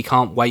stand-up, how he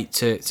can't wait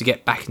to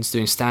get back into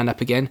doing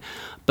stand-up again.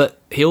 But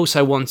he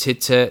also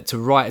wanted to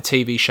write a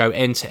TV show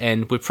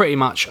end-to-end with pretty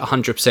much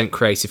 100%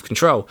 creative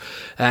control.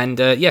 And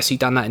yes, he'd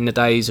done that in the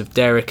days of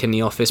Derek and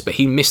The Office, but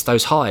he missed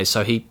those highs.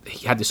 So he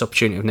had this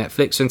opportunity with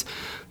Netflix. And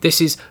this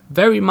is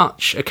very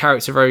much a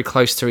character very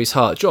close to his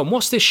heart. John,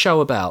 what's this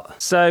show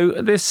about? So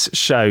this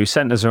show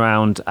centres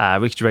around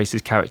Ricky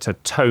Gervais's character,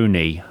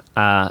 Tony.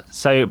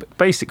 So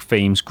basic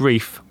themes: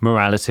 grief,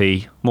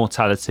 morality,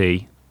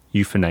 mortality,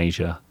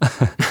 euthanasia,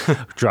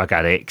 drug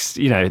addicts.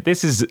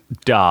 This is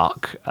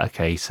dark.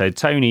 Okay, so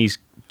Tony's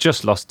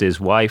just lost his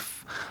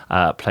wife,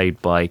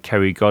 played by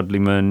Kerry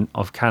Godliman,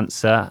 of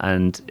cancer,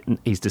 and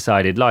he's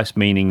decided life's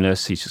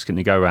meaningless. He's just going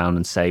to go around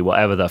and say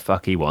whatever the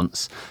fuck he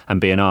wants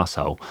and be an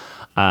arsehole.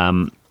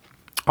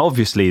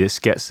 Obviously, this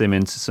gets him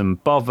into some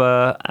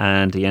bother,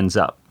 and he ends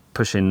up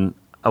pushing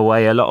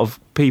away a lot of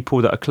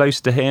people that are close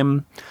to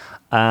him.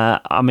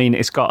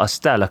 It's got a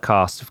stellar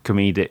cast of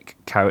comedic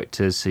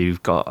characters. So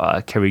you've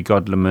got Kerry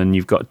Godliman,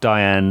 you've got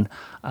Diane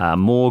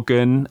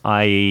Morgan,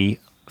 i.e.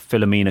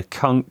 Philomena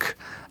Kunk,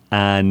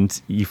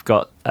 and you've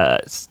got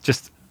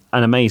just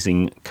an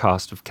amazing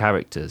cast of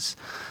characters.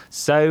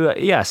 So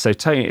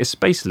Tony, it's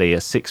basically a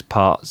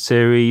 6-part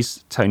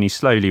series. Tony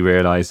slowly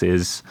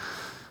realises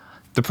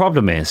the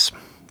problem is,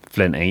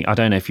 Flinty, I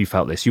don't know if you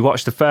felt this. You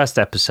watched the first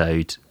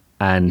episode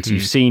and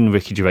you've seen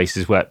Ricky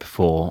Gervais's work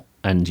before,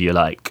 and you're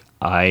like,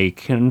 I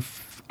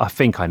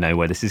think I know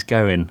where this is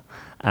going.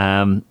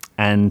 And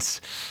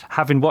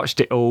having watched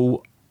it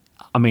all,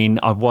 I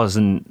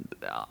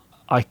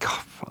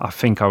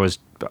think I was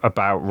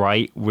about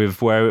right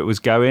with where it was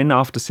going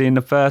after seeing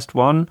the first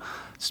one.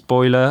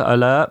 Spoiler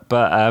alert,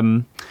 but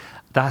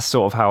that's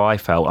sort of how I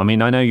felt. I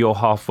know you're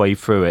halfway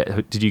through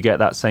it. Did you get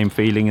that same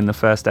feeling in the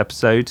first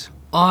episode?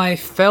 I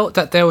felt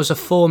that there was a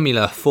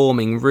formula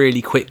forming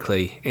really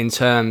quickly in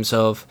terms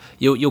of,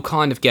 you'll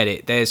kind of get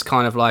it. There's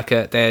kind of like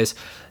there's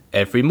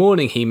every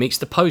morning he meets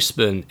the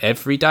postman,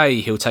 every day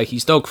he'll take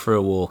his dog for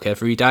a walk,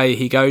 every day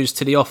he goes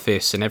to the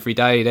office, and every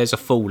day there's a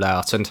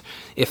fallout. And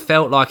it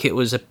felt like it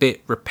was a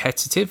bit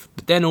repetitive,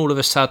 but then all of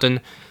a sudden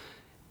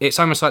it's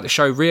almost like the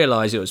show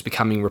realised it was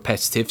becoming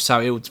repetitive, so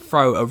it would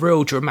throw a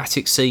real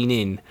dramatic scene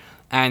in.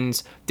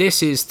 And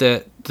this is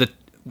the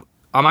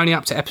I'm only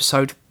up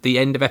to the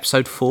end of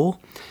episode 4,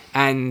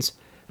 and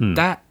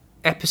that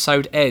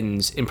episode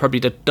ends in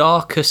probably the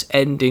darkest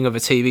ending of a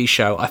TV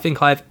show I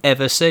think I've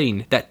ever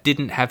seen that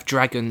didn't have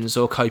dragons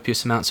or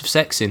copious amounts of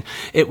sex in.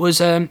 It was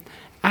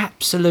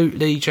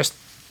absolutely just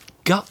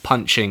gut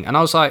punching, and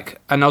I was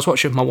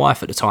watching with my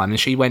wife at the time, and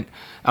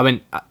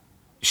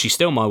she's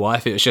still my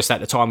wife. It was just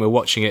at the time we were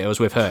watching it, I was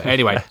with her.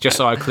 Anyway, just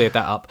so I cleared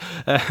that up.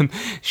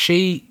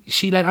 She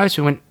leant over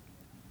to me and went,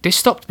 this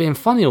stopped being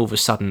funny all of a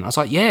sudden. I was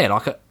like, yeah,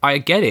 I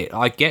get it.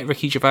 I get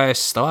Ricky Gervais'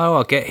 style.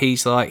 I get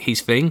his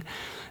thing.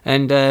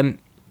 And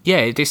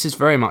this is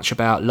very much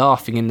about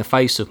laughing in the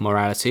face of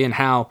morality and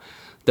how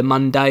the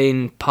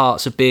mundane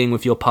parts of being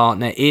with your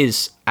partner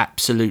is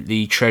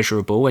absolutely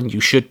treasurable, and you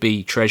should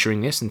be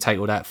treasuring this and take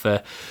all that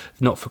for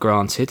not for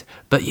granted.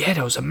 But yeah,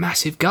 there was a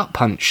massive gut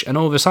punch, and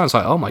all of a sudden it's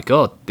like, oh my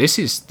god, this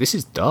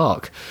is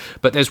dark.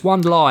 But there's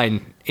one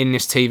line in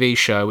this TV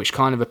show which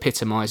kind of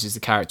epitomises the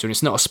character, and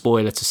it's not a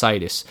spoiler to say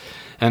this.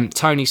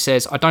 Tony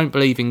says, "I don't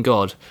believe in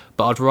God,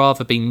 but I'd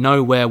rather be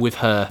nowhere with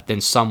her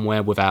than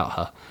somewhere without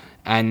her."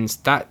 And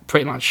that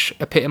pretty much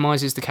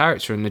epitomises the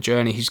character and the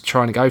journey he's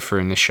trying to go through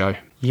in this show.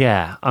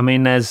 Yeah, I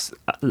mean, there's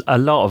a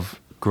lot of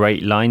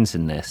great lines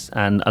in this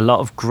and a lot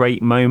of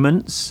great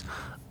moments.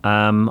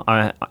 I'm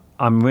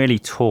really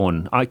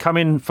torn. I come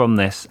in from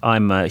this,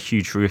 I'm a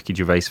huge Ricky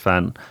Gervais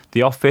fan.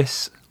 The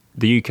Office,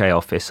 the UK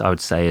Office, I would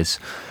say, is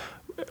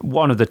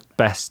one of the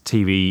best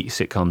TV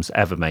sitcoms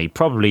ever made.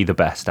 Probably the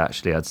best,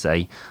 actually, I'd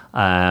say.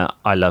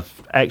 I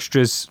love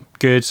Extras,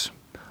 good.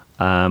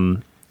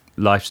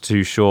 Life's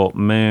Too Short,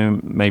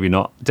 maybe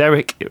not.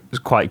 Derek, it was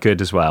quite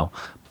good as well.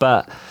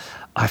 But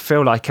I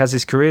feel like as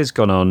his career's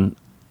gone on,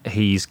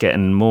 he's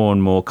getting more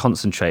and more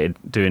concentrated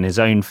doing his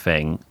own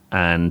thing.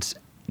 And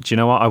do you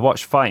know what? I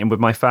watched Fighting with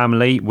My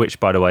Family, which,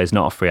 by the way, is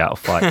not a 3 out of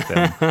 5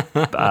 film.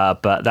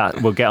 But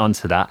that we'll get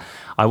onto that.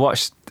 I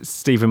watched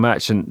Stephen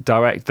Merchant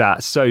direct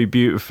that so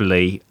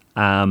beautifully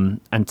and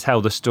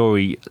tell the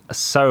story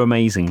so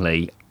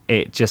amazingly.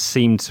 It just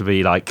seemed to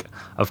be like,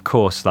 of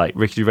course, like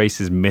Ricky Gervais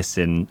is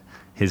missing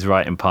his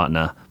writing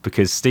partner,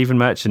 because Stephen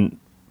Merchant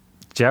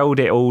gelled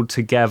it all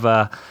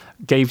together,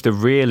 gave the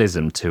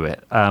realism to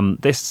it.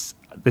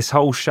 This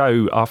whole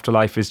show,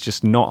 Afterlife, is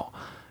just not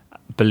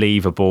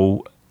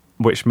believable,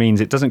 which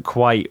means it doesn't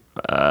quite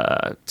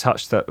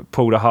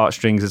pull the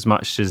heartstrings as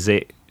much as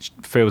it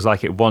feels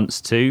like it wants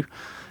to,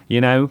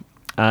 you know.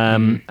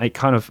 It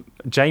kind of,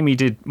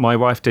 my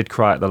wife did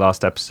cry at the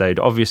last episode.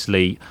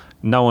 Obviously,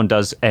 no one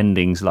does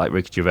endings like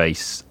Ricky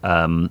Gervais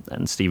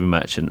and Stephen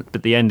Merchant,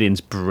 but the ending's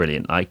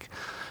brilliant. Like,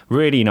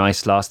 really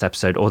nice last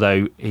episode,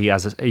 although he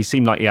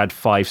seemed like he had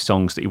 5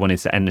 songs that he wanted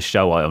to end the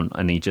show on,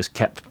 and he just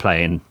kept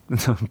playing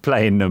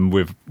them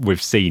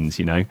with scenes,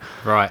 you know.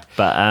 Right.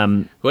 But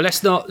well,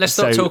 let's not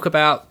talk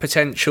about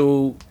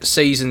potential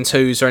season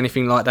 2s or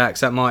anything like that,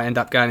 because that might end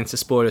up going into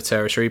spoiler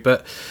territory.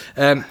 But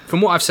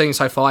from what I've seen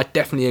so far, I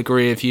definitely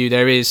agree with you.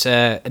 There is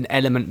an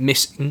element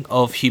missing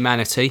of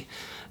humanity.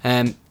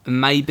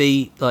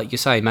 Maybe, like you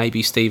say,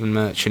 maybe Stephen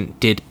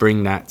Merchant did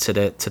bring that to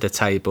the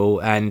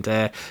table, and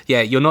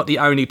yeah, you're not the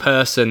only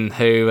person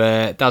who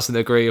doesn't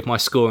agree with my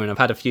scoring. I've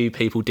had a few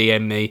people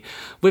DM me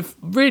with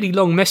really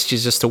long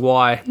messages as to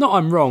why, not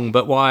I'm wrong,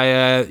 but why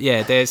I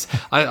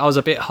was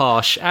a bit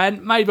harsh,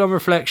 and maybe on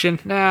reflection,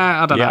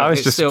 I don't know. Yeah, I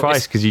was just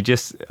surprised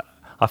because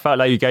I felt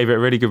like you gave it a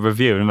really good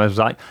review, and I was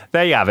like,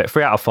 there you have it,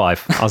 3 out of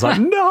 5. I was like,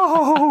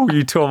 no,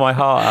 you tore my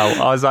heart out.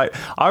 I was like,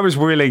 I was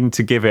willing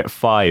to give it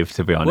 5 ,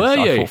 to be honest.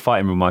 Were you? I thought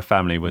Fighting with My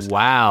Family was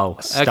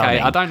stunning. Okay,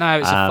 I don't know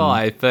if it's a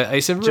 5, but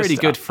it's a really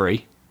good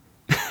 3.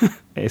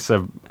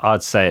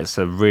 I'd say it's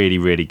a really,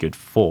 really good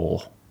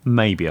 4,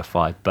 maybe a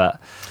 5. But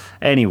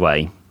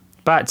anyway,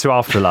 back to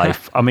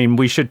Afterlife. I mean,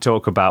 we should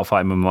talk about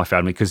Fighting with My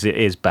Family because it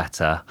is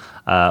better.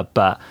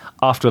 But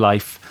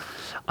Afterlife,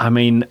 I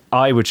mean,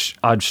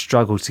 I'd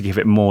struggle to give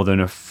it more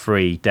than a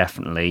 3,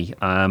 definitely.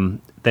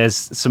 There's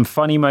some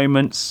funny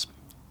moments,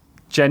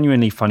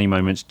 genuinely funny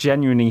moments,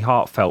 genuinely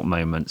heartfelt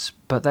moments,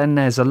 but then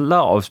there's a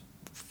lot of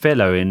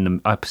filler in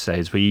the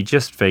episodes where you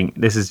just think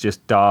this is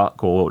just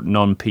dark or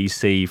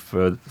non-PC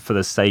for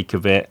the sake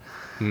of it.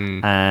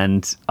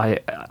 And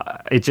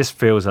it just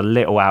feels a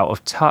little out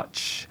of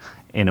touch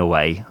in a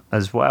way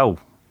as well.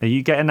 Are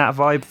you getting that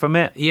vibe from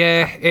it?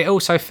 Yeah, it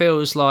also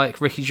feels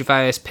like Ricky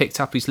Gervais picked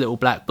up his little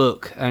black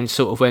book and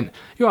sort of went,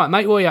 "You all right,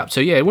 mate, what are you up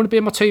to? Yeah, want to be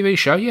in my TV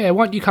show? Yeah,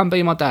 why don't you come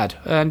be my dad?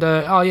 And,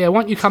 why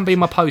don't you come be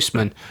my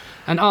postman?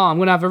 And, I'm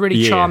going to have a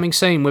really charming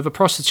scene with a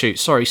prostitute,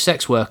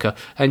 sex worker,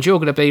 and you're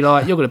going to be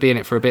in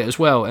it for a bit as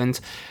well." And,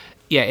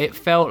 yeah, it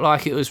felt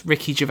like it was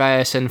Ricky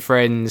Gervais and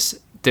friends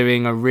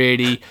doing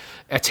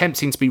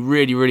attempting to be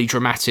really, really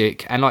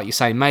dramatic, and like you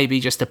say, maybe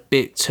just a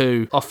bit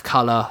too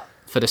off-colour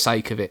for the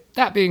sake of it.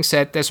 That being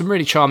said, there's some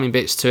really charming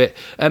bits to it.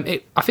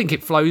 I think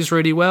it flows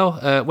really well.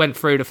 Went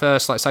through the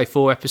first,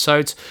 4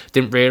 episodes.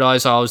 Didn't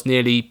realise I was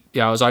I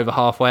was over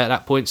halfway at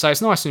that point. So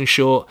it's nice and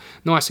short,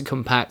 nice and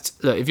compact.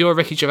 Look, if you're a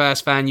Ricky Gervais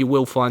fan, you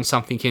will find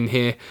something in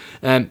here.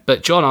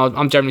 But John,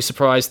 I'm generally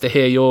surprised to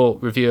hear your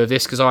review of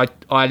this, because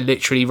I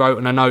literally wrote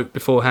on a note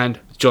beforehand,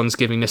 John's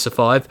giving this a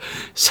 5.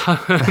 So...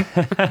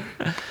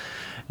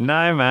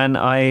 No, man,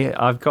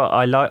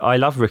 I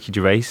love Ricky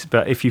Gervais,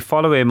 but if you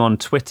follow him on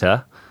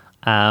Twitter,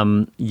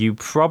 you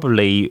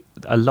probably,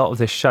 a lot of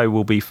this show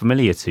will be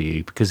familiar to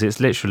you, because it's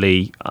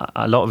literally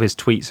a lot of his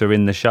tweets are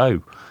in the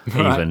show.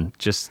 Right. Even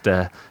just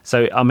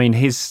so I mean,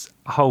 his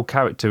whole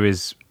character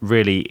is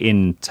really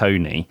in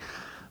Tony,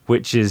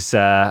 which is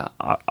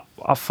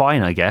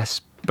fine, I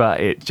guess, but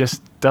it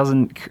just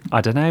doesn't,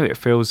 I don't know, it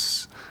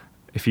feels,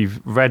 if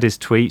you've read his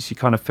tweets, you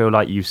kind of feel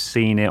like you've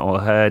seen it or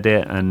heard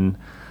it. And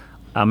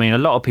I mean, a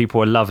lot of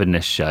people are loving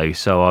this show,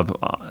 so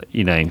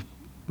I'm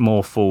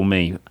more for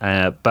me,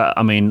 but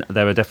I mean,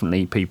 there are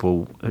definitely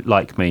people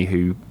like me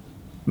who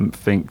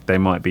think they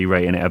might be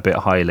rating it a bit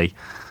highly.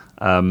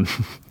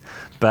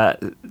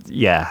 But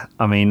yeah,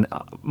 I mean,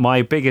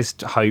 my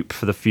biggest hope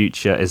for the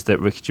future is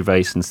that Ricky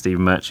Gervais and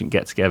Stephen Merchant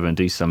get together and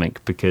do something,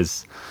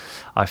 because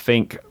I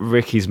think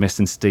Ricky's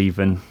missing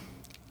Stephen.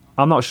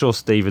 I'm not sure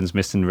Stephen's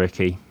missing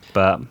Ricky,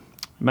 but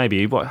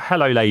maybe.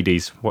 Hello,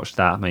 ladies. Watch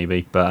that,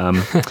 maybe. But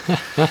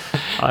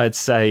I'd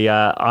say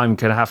I'm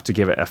going to have to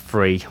give it a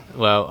 3.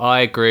 Well, I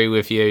agree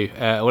with you.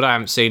 Although I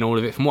haven't seen all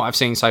of it, from what I've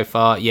seen so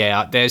far,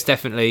 yeah, it's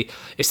definitely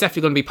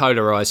going to be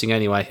polarising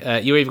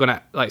anyway. You're either going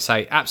to, like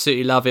say,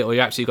 absolutely love it, or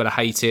you're absolutely going to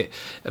hate it.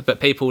 But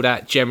people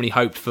that generally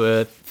hoped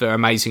for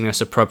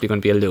amazingness are probably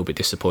going to be a little bit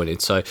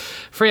disappointed. So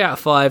 3 out of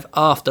 5,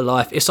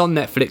 Afterlife. It's on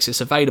Netflix.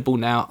 It's available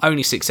now.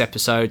 Only 6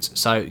 episodes.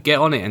 So get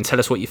on it and tell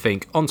us what you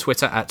think on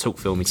Twitter at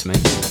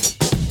TalkFilmyToMe.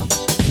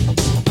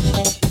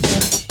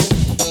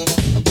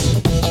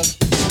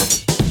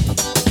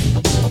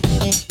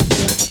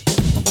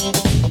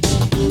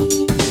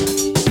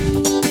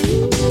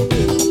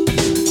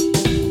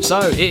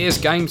 So it is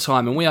game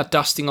time, and we are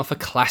dusting off a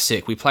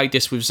classic. We played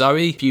this with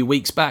Zoe a few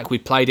weeks back. We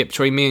played it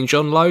between me and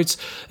John loads.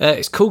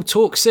 It's called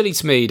Talk Silly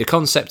to Me. The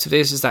concept of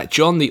this is that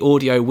John, the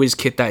audio whiz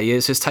kid that he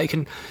is, has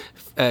taken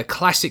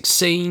classic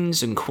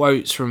scenes and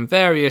quotes from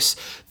various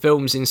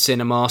films in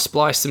cinema,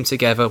 spliced them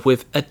together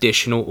with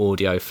additional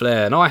audio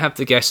flair, and I have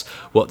to guess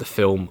what the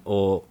film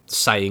or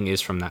saying is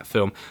from that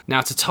film.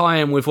 Now, to tie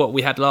in with what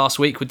we had last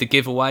week with the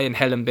giveaway and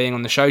Helen being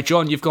on the show,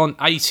 John, you've gone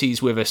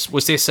 80s with us.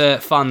 Was this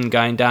fun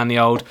going down the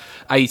old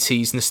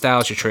 80s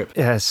nostalgia trip?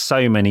 Yeah,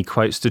 so many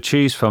quotes to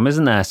choose from,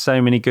 isn't there? So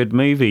many good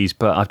movies,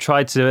 but I've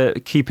tried to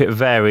keep it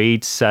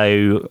varied,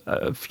 so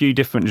a few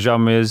different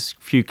genres,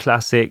 a few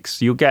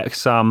classics. You'll get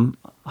some.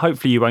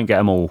 Hopefully you won't get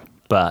them all,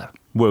 but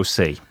we'll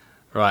see.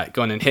 Right,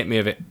 go on and hit me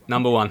with it.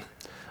 Number 1.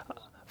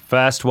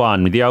 First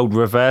one, the old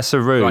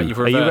reverse-a-roo. Right, you've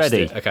reversed Are you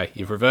ready? it. Okay,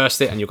 you've reversed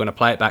it, and you're going to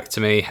play it back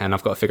to me, and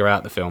I've got to figure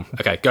out the film.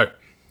 Okay, go.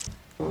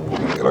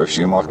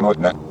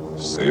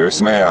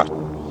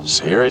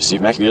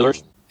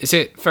 Is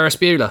it Ferris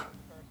Bueller?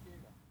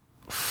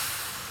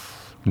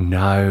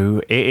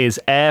 No, it is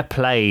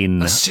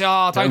Airplane.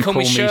 Oh, don't call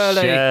me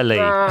Shirley.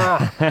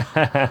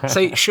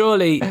 See,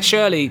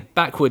 Shirley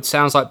backwards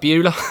sounds like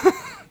Bueller.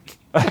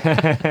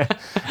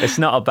 It's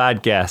not a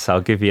bad guess,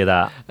 I'll give you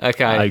that.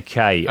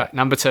 Okay.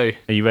 Number 2.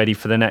 Are you ready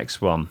for the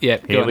next one?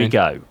 Yep. Here we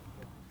go.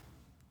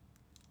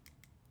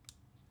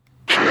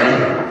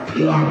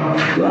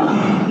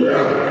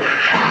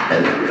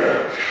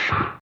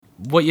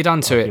 What you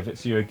done to it? Give it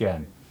to you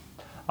again.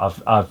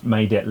 I've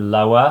made it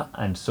lower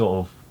and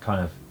sort of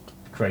kind of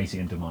crazy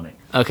and demonic.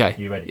 Okay.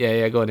 You ready?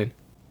 Yeah, go on in.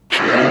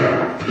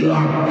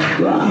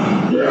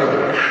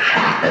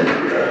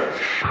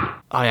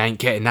 I ain't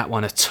getting that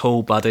one at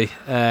all, buddy.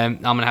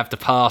 I'm going to have to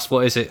pass.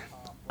 What is it?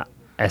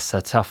 It's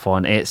a tough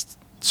one. It's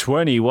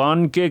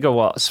 21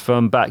 gigawatts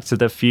from Back to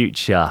the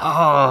Future.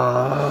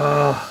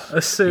 Oh,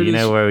 as soon you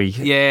know where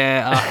he...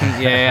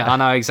 Yeah, I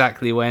know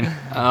exactly when.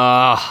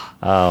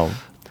 I'm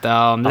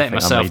letting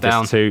myself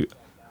down.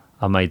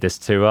 I made this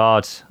too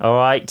hard. All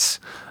right.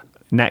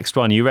 Next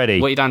one. You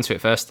ready? What you done to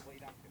it first?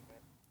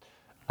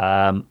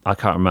 I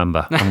can't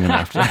remember. I'm going to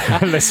have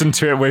to listen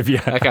to it with you.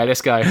 Okay,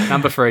 let's go.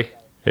 Number 3.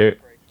 Here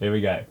we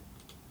go.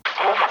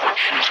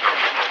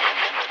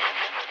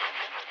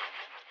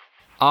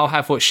 I'll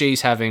have what she's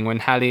having when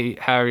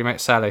Harry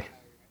met Sally.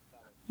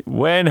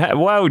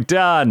 Well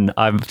done.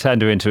 I've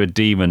turned her into a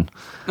demon.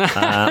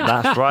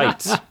 That's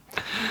right.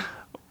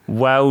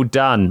 Well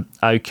done.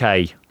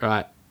 Okay.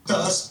 Right.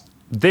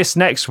 This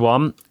next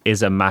one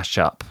is a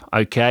mashup.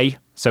 Okay.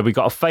 So we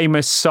got a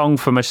famous song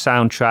from a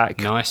soundtrack.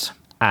 Nice.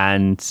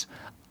 And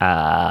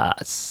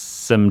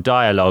some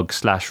dialogue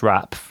 /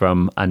 rap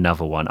from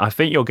another one. I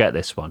think you'll get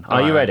this one.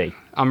 Are you ready?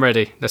 I'm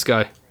ready. Let's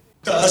go.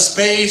 The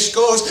space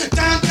goes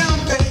down, down,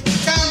 babe,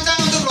 down,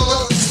 down the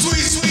road.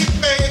 Sweet,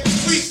 sweet, babe,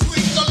 sweet,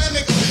 sweet, so let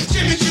me go.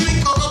 Jimmy, Jimmy,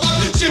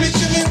 Jimmy,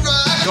 Jimmy,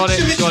 ride. Got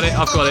it.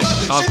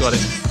 I've got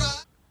it.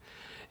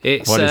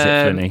 It's what is it,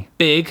 Flinny?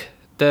 Big.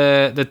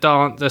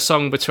 The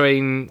song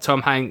between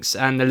Tom Hanks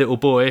and the little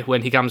boy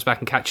when he comes back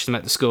and catches him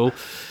at the school.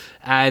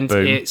 And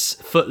Boom. It's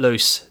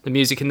Footloose, the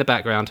music in the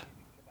background.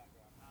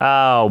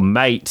 Oh,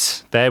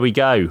 mate. There we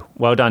go.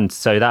 Well done.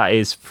 So that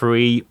is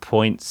 3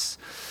 points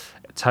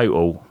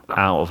total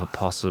out of a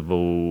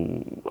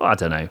possible... I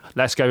don't know.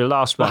 Let's go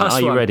last one.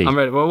 Are you ready? I'm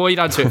ready. Well, what you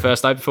done to it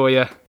first, though, before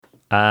you...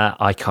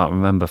 I can't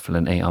remember,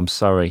 Flinty. I'm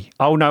sorry.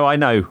 Oh, no, I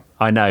know.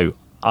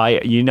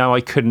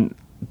 I couldn't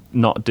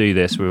not do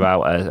this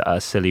without a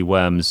silly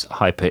Worms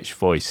high-pitched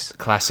voice.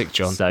 Classic,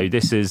 John. So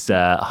this is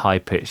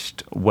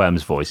high-pitched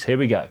Worms voice. Here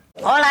we go.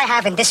 All I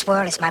have in this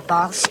world is my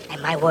balls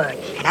and my word,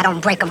 and I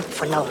don't break them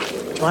for no one.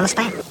 Do you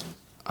understand?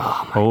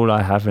 Oh, all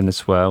I have in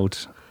this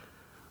world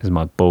is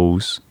my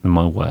balls and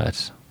my word.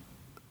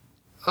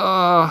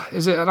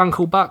 Is it an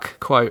Uncle Buck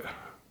quote?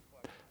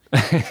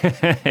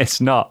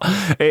 It's not.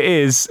 It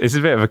is. It's a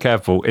bit of a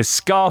curveball. It's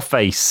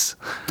Scarface.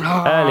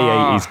 Early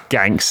 80s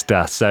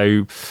gangster.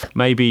 So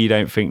maybe you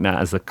don't think that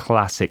as the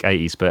classic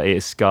 80s, but it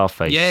is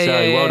Scarface.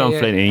 Well done,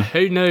 Flinty.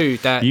 Who knew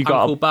that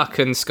Uncle Buck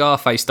and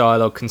Scarface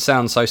dialogue can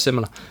sound so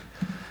similar?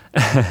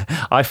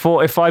 I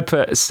thought if I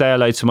put say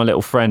hello to my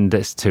little friend,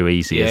 it's too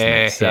easy, isn't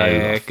it? So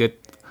yeah, good.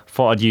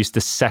 Thought I'd use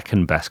the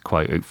second best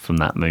quote from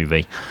that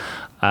movie.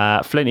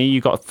 Flinty,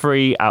 you got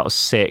 3 out of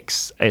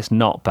 6. It's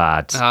not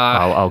bad.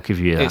 I'll give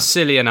you that. It's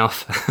silly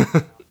enough.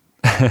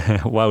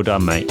 Well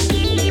done, mate.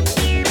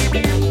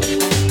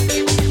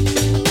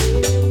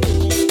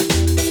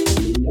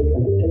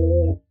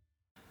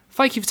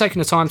 Thank you for taking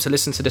the time to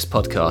listen to this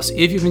podcast.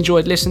 If you've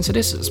enjoyed listening to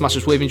this as much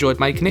as we've enjoyed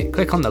making it,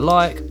 click on the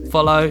like,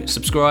 follow,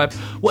 subscribe,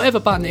 whatever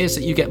button it is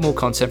that you get more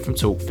content from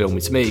Talk Film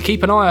to Me.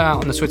 Keep an eye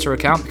out on the Twitter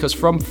account because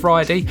from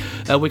Friday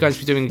we're going to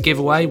be doing a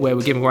giveaway where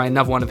we're giving away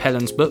another one of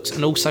Helen's books,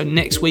 and also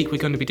next week we're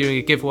going to be doing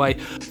a giveaway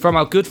from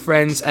our good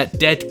friends at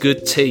Dead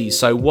Good Teas,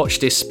 so watch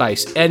this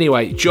space.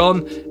 Anyway,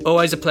 John,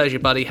 always a pleasure,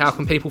 buddy. How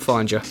can people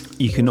find you?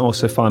 You can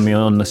also find me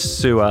on the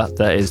sewer,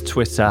 that is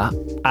Twitter,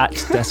 at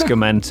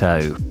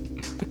Descamento.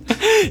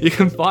 You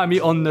can find me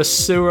on the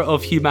sewer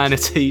of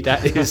humanity,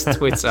 that is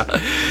Twitter.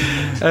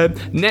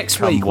 Next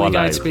week we're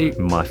going to be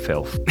my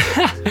filth.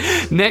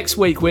 Next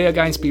week we are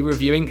going to be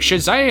reviewing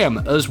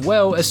Shazam, as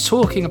well as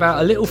talking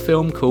about a little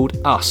film called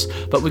Us.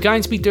 But we're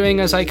going to be doing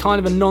as a kind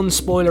of a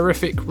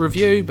non-spoilerific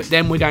review, but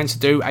then we're going to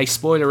do a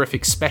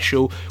spoilerific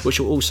special, which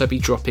will also be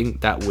dropping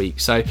that week.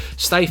 So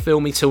stay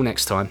filmy till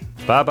next time.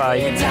 Bye bye.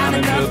 Down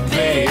in the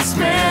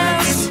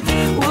basement,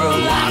 we'll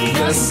lock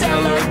the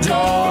cellar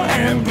door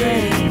and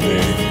baby.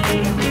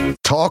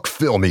 Talk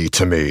Filmy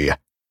to Me